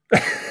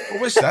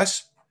 What was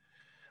this?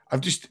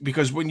 I've just,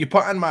 because when you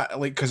put in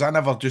because I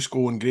never just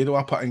go on Grado,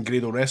 I put in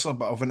Grado Wrestler,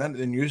 but I went into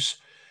the news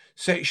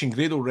section,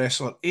 Grado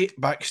Wrestler, 8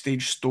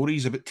 backstage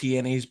stories about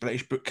TNA's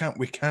British boot camp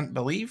we can't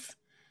believe.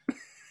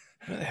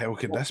 What the hell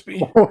could this be?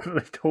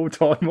 Hold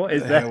on, what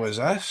is the this? hell is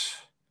this?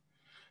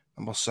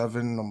 Number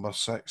 7, number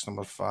 6,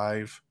 number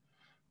 5,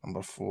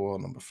 number 4,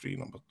 number 3,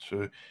 number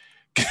 2.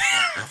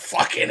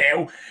 Fucking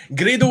hell.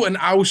 Grado and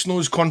Al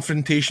Snow's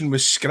confrontation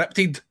was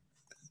scripted.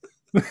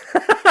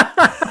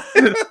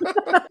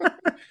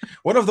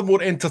 One of the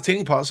more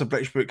entertaining parts of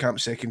British Boot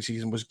Camp's second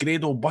season was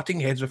Grado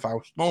butting heads with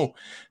Al Snow.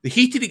 The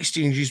heated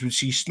exchanges would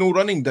see Snow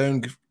running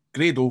down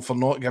Grado for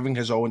not giving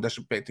his all and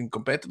disrespecting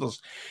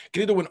competitors.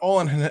 Grado went all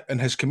in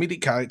his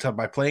comedic character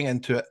by playing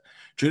into it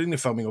during the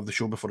filming of the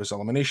show before his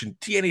elimination.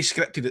 TNA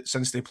scripted it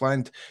since they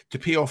planned to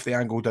pay off the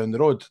angle down the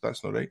road.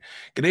 That's not right.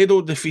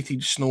 Grado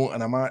defeated Snow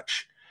in a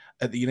match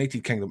at the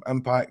United Kingdom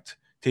Impact,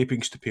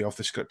 tapings to pay off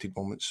the scripted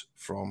moments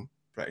from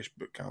British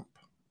Boot Camp.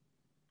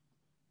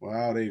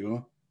 Wow, there you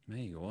go. There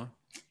you go.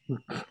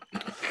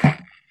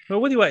 Well,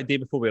 what do you want to do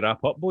before we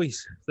wrap up, boys?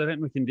 Is there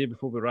anything we can do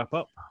before we wrap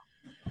up?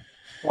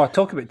 Well,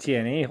 talk about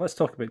TNA. Let's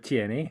talk about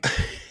TNA.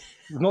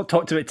 We've not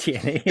talked about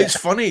TNA. It's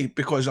funny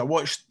because I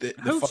watched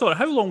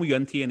how long were you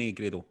in TNA,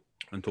 Grado?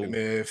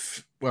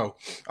 Well,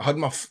 I had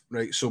my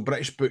so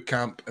British Boot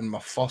Camp, and my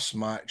first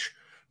match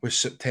was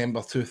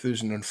September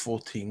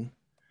 2014.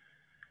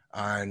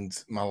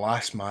 And my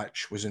last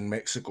match was in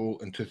Mexico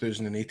in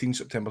 2018,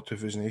 September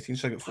 2018.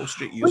 So I got 4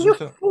 straight years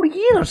with it. 4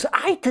 years?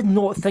 I did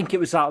not think it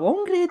was that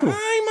long, Grado.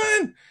 Aye,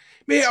 man.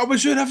 Mate, I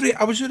was there every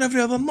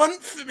other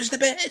month. It was the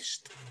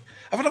best.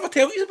 Have I never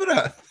told you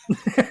about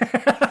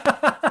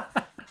it?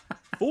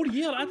 4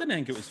 years? I didn't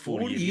think it was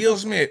 4 years. 4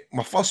 years, mate.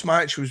 My first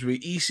match was with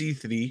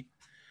EC3,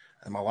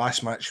 and my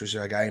last match was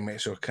with a guy in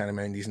Mexico. I can't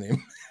remember his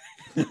name.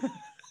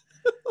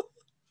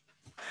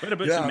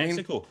 Whereabouts in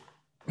Mexico?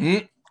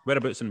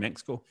 Whereabouts in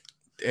Mexico?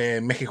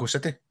 Mexico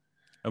City.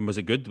 And was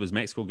it good? Was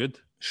Mexico good?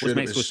 Sure, What's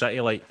Mexico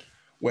City like?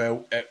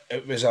 Well,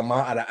 it was a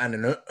matter of in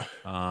and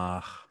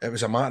out. It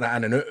was a matter of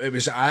in and out.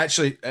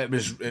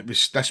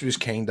 This was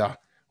kind of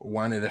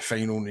one of the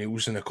final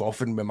nails in the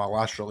coffin with my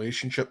last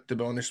relationship, to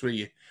be honest with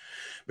you.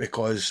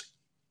 Because,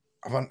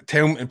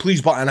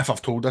 please butt in if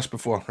I've told this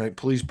before, right?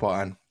 Please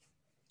butt in.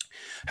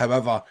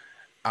 However,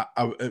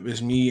 it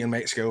was me and my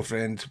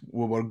ex-girlfriend.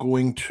 We were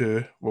going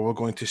to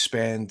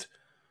spend,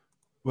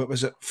 what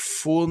was it,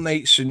 4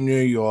 nights in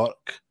New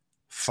York,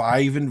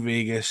 5 in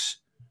Vegas,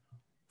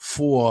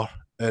 4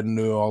 in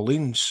New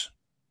Orleans,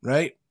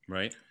 right?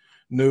 Right.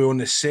 Now, on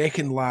the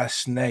second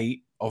last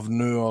night of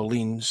New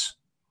Orleans,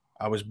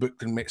 I was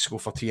booked in Mexico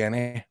for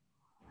TNA.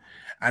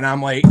 And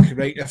I'm like,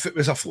 right, if it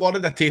was a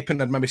Florida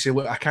taping, I'd maybe say,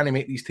 look, I can't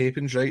make these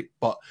tapings, right?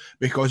 But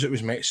because it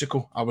was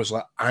Mexico, I was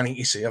like, I need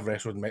to say I've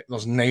wrestled in Mexico.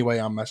 There's no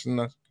way I'm missing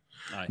this.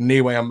 Aye.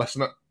 No way I'm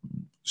missing it.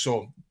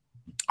 So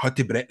I had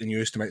to break the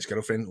news to my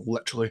ex-girlfriend,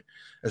 literally,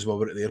 as we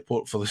were at the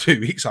airport for the 2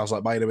 weeks. I was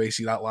like, by the way,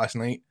 see that last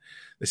night,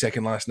 the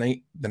second last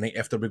night, the night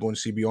after we go and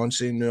see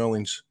Beyonce in New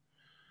Orleans,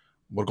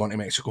 we're going to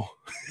Mexico.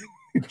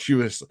 She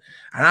was,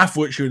 and I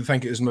thought she would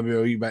think it was maybe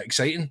a wee bit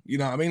exciting, you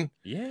know what I mean?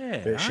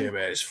 Yeah. But she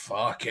was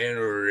fucking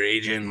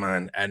raging,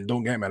 man. And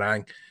don't get me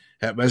wrong,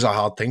 it was a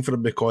hard thing for her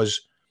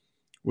because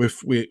we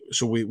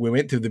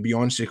went to the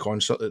Beyonce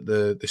concert at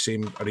the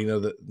same arena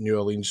that New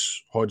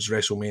Orleans holds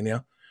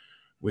WrestleMania.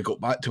 We got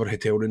back to our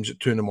hotel rooms at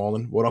 2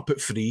 a.m. We're up at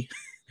 3,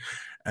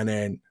 and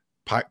then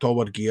packed all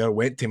our gear,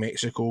 went to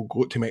Mexico,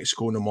 got to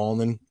Mexico in the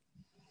morning,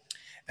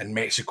 and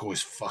Mexico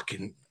is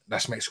fucking.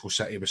 This Mexico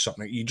City was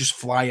something. You just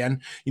fly in.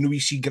 You know, you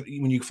see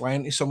when you fly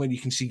into somewhere, you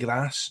can see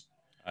grass.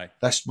 Aye.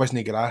 This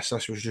wasn't grass.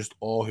 This was just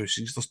all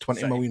houses. There's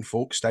 20 million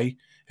folks stay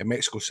in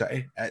Mexico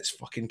City. It's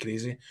fucking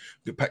crazy.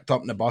 We got picked up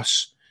in the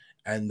bus,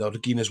 and they're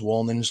giving us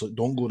warnings like,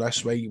 don't go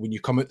this way. When you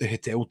come out the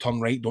hotel, turn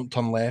right, don't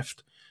turn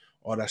left,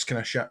 or this kind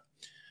of shit.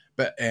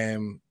 But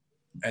and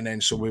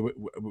then so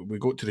we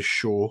got to the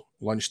show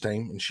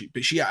lunchtime, and she,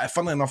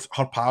 funnily enough,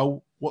 her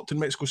pal worked in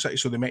Mexico City,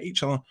 so they met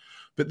each other.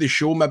 But the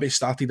show maybe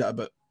started at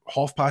about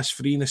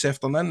 3:30 in this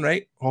afternoon,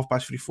 right?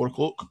 3:30, 4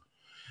 o'clock.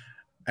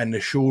 And the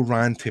show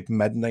ran to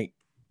midnight.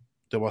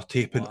 They were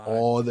taping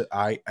all the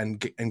and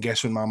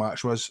guess when my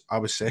match was? I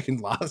was second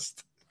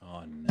last.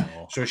 Oh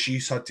no. So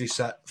she's had to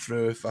sit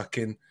through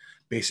fucking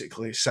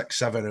basically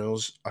 6-7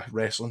 hours of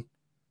wrestling.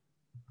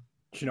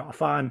 She's not a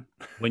fan.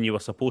 When you were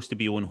supposed to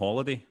be on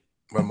holiday.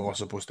 When we were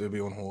supposed to be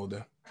on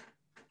holiday.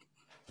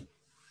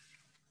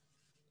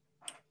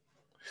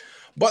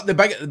 But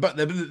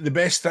the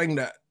best thing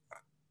that,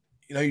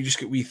 you know, you just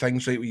get wee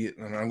things, right?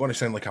 And I'm going to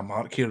sound like a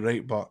mark here,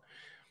 right? But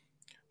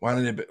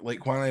one of the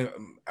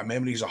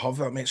memories I have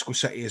of Mexico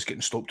City is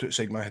getting stopped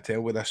outside my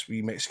hotel with this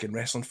wee Mexican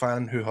wrestling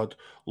fan who had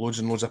loads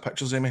and loads of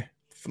pictures of me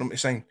for him to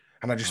sign.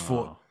 And I just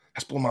thought,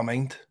 that's blew my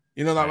mind.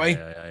 You know that way?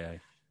 Aye.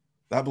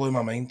 That blew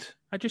my mind.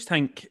 I just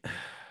think...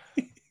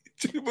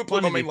 It blew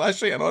my mind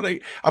last night, and all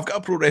right. I've got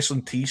a pro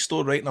wrestling tee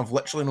store, right? And I've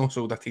literally not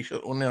sold a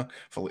t-shirt on there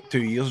for like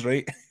 2 years,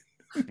 right?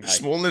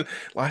 This morning,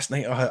 last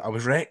night, I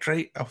was wrecked,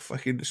 right? I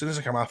fucking, as soon as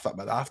I come off that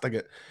I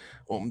get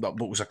opened up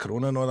bottles of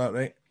Corona and all that,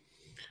 right?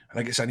 And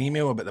I get an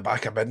email about the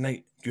back of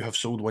midnight. You have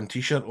sold 1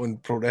 t-shirt on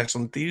Pro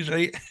Wrestling Tees,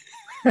 right?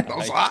 And I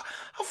was like,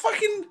 who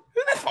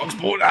the fuck's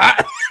bought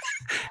that?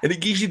 And it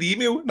gives you the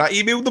email, and I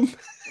emailed them.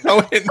 I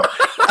went,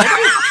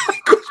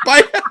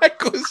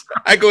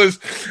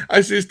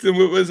 I says to him,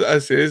 what was it? I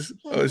says,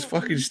 I was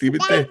fucking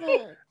stupid there.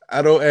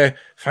 I wrote,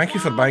 thank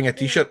you for buying a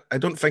t-shirt. I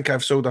don't think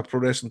I've sold a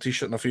pro wrestling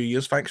t-shirt in a few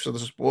years. Thanks for the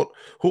support.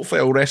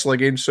 Hopefully I'll wrestle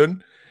again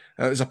soon.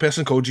 And it was a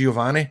person called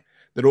Giovanni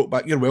that wrote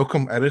back, you're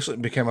welcome. I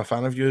recently became a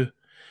fan of you.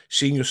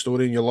 Seeing your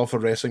story and your love for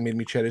wrestling made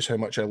me cherish how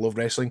much I love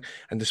wrestling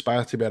and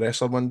aspire to be a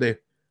wrestler one day.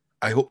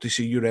 I hope to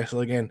see you wrestle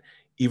again,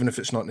 even if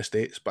it's not in the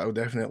States, but I'll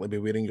definitely be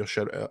wearing your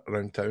shirt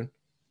around town.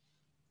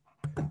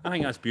 I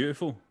think that's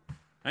beautiful.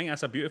 I think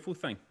that's a beautiful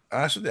thing.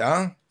 That's what they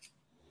are.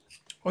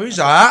 Who's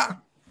that?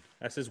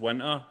 This is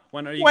Winter.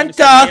 Winter, are you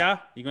Winter! going to say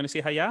hiya? You going to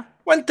say hiya?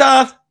 Winter!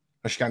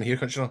 Oh, she can't hear,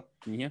 can't she?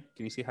 Can you hear?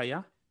 Can you say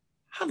hiya?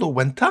 Hello,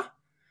 Winter.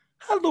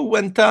 Hello,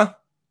 Winter.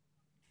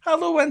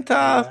 Hello,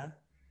 Winter.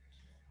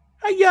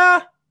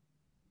 Hiya.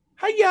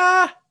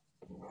 Hiya.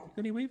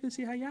 Can you wave and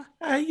say hiya?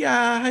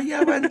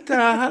 Hiya, Winter.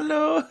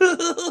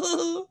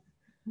 Hello.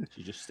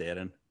 She's just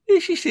staring.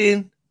 What's she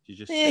saying? She's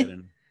just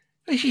staring.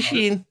 What's she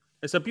saying?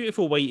 It's a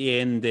beautiful way to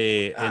end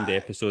the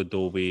episode,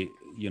 though, with,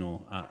 you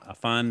know, a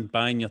fan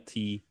buying your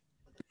tea.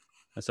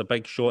 It's a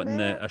big shot in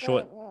the...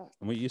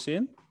 What are you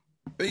saying?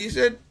 What you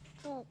said?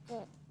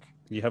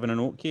 You having an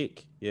oat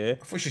cake? Yeah?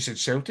 I thought she said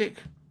Celtic.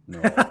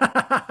 No,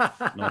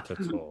 not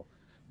at all.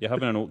 You're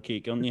having an oat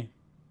cake, aren't you?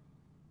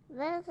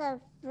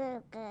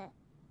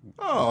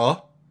 Oh.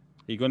 Are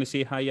you going to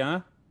say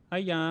hiya?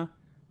 Hiya.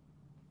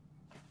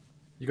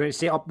 You going to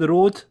say up the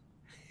road?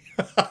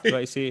 Do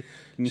I say...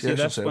 Can you say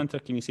this, Winter?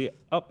 Can you say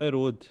up the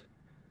road?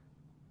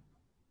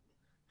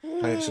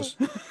 This is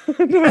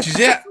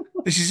it.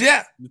 This is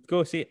it.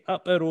 Go say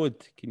up the road.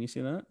 Can you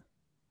say that?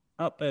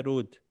 Up the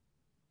road.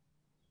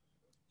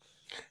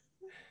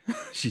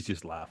 She's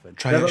just laughing.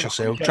 Try it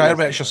yourself. Try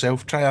it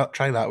yourself.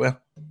 Try that way.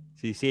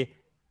 So you say,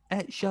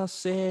 it's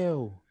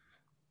yourself.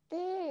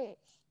 Can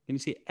you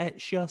say,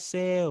 it's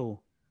yourself?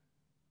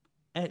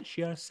 It's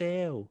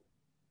yourself.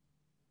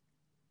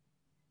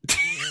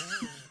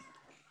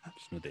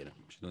 She's not doing it.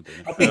 She's not doing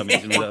it. How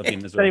amazing would that have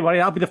been as well? Don't worry,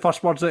 that'll be the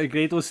first words out of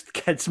Grado's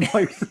kid's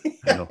mouth.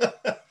 I know.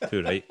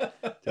 Too right.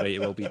 It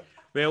will be.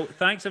 Well,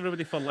 thanks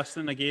everybody for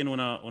listening again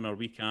on our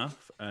week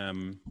off.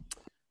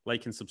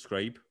 Like and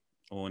subscribe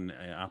on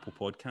Apple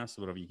Podcasts,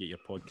 wherever you get your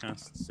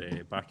podcasts.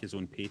 Back is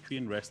on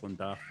Patreon, Wrestling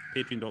Daft,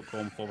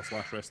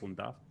 patreon.com/Wrestling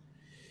Daft.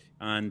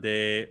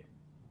 And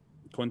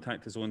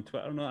contact us on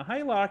Twitter. No,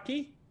 hi,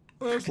 Larky.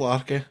 There's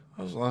Larky.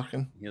 I was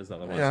larking. Here's the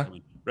other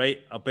one. Right,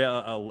 I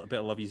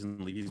better love yous and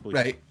leave yous, boys.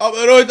 Right, up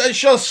the road,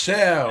 it's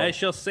yourself.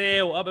 It's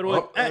yourself, up the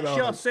road, it's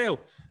yourself.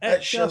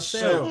 It's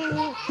yourself.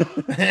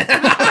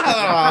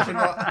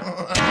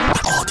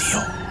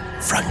 Audio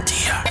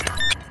Frontier.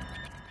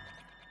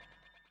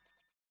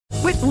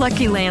 With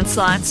Lucky Land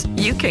Slots,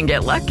 you can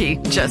get lucky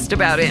just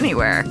about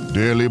anywhere.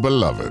 Dearly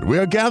beloved, we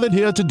are gathered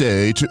here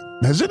today to...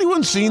 Has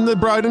anyone seen the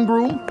bride and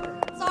groom?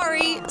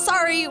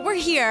 Sorry, we're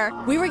here.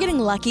 We were getting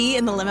lucky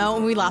in the limo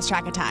and we lost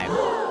track of time.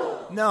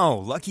 No,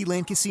 Lucky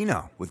Land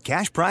Casino, with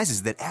cash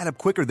prizes that add up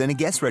quicker than a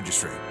guest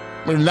registry.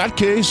 In that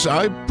case,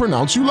 I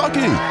pronounce you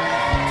lucky.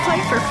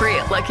 Play for free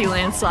at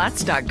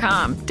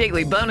LuckyLandSlots.com.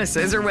 Daily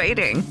bonuses are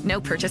waiting. No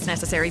purchase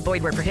necessary.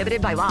 Void where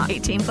prohibited by law.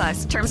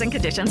 18+. Terms and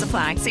conditions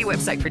apply. See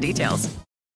website for details.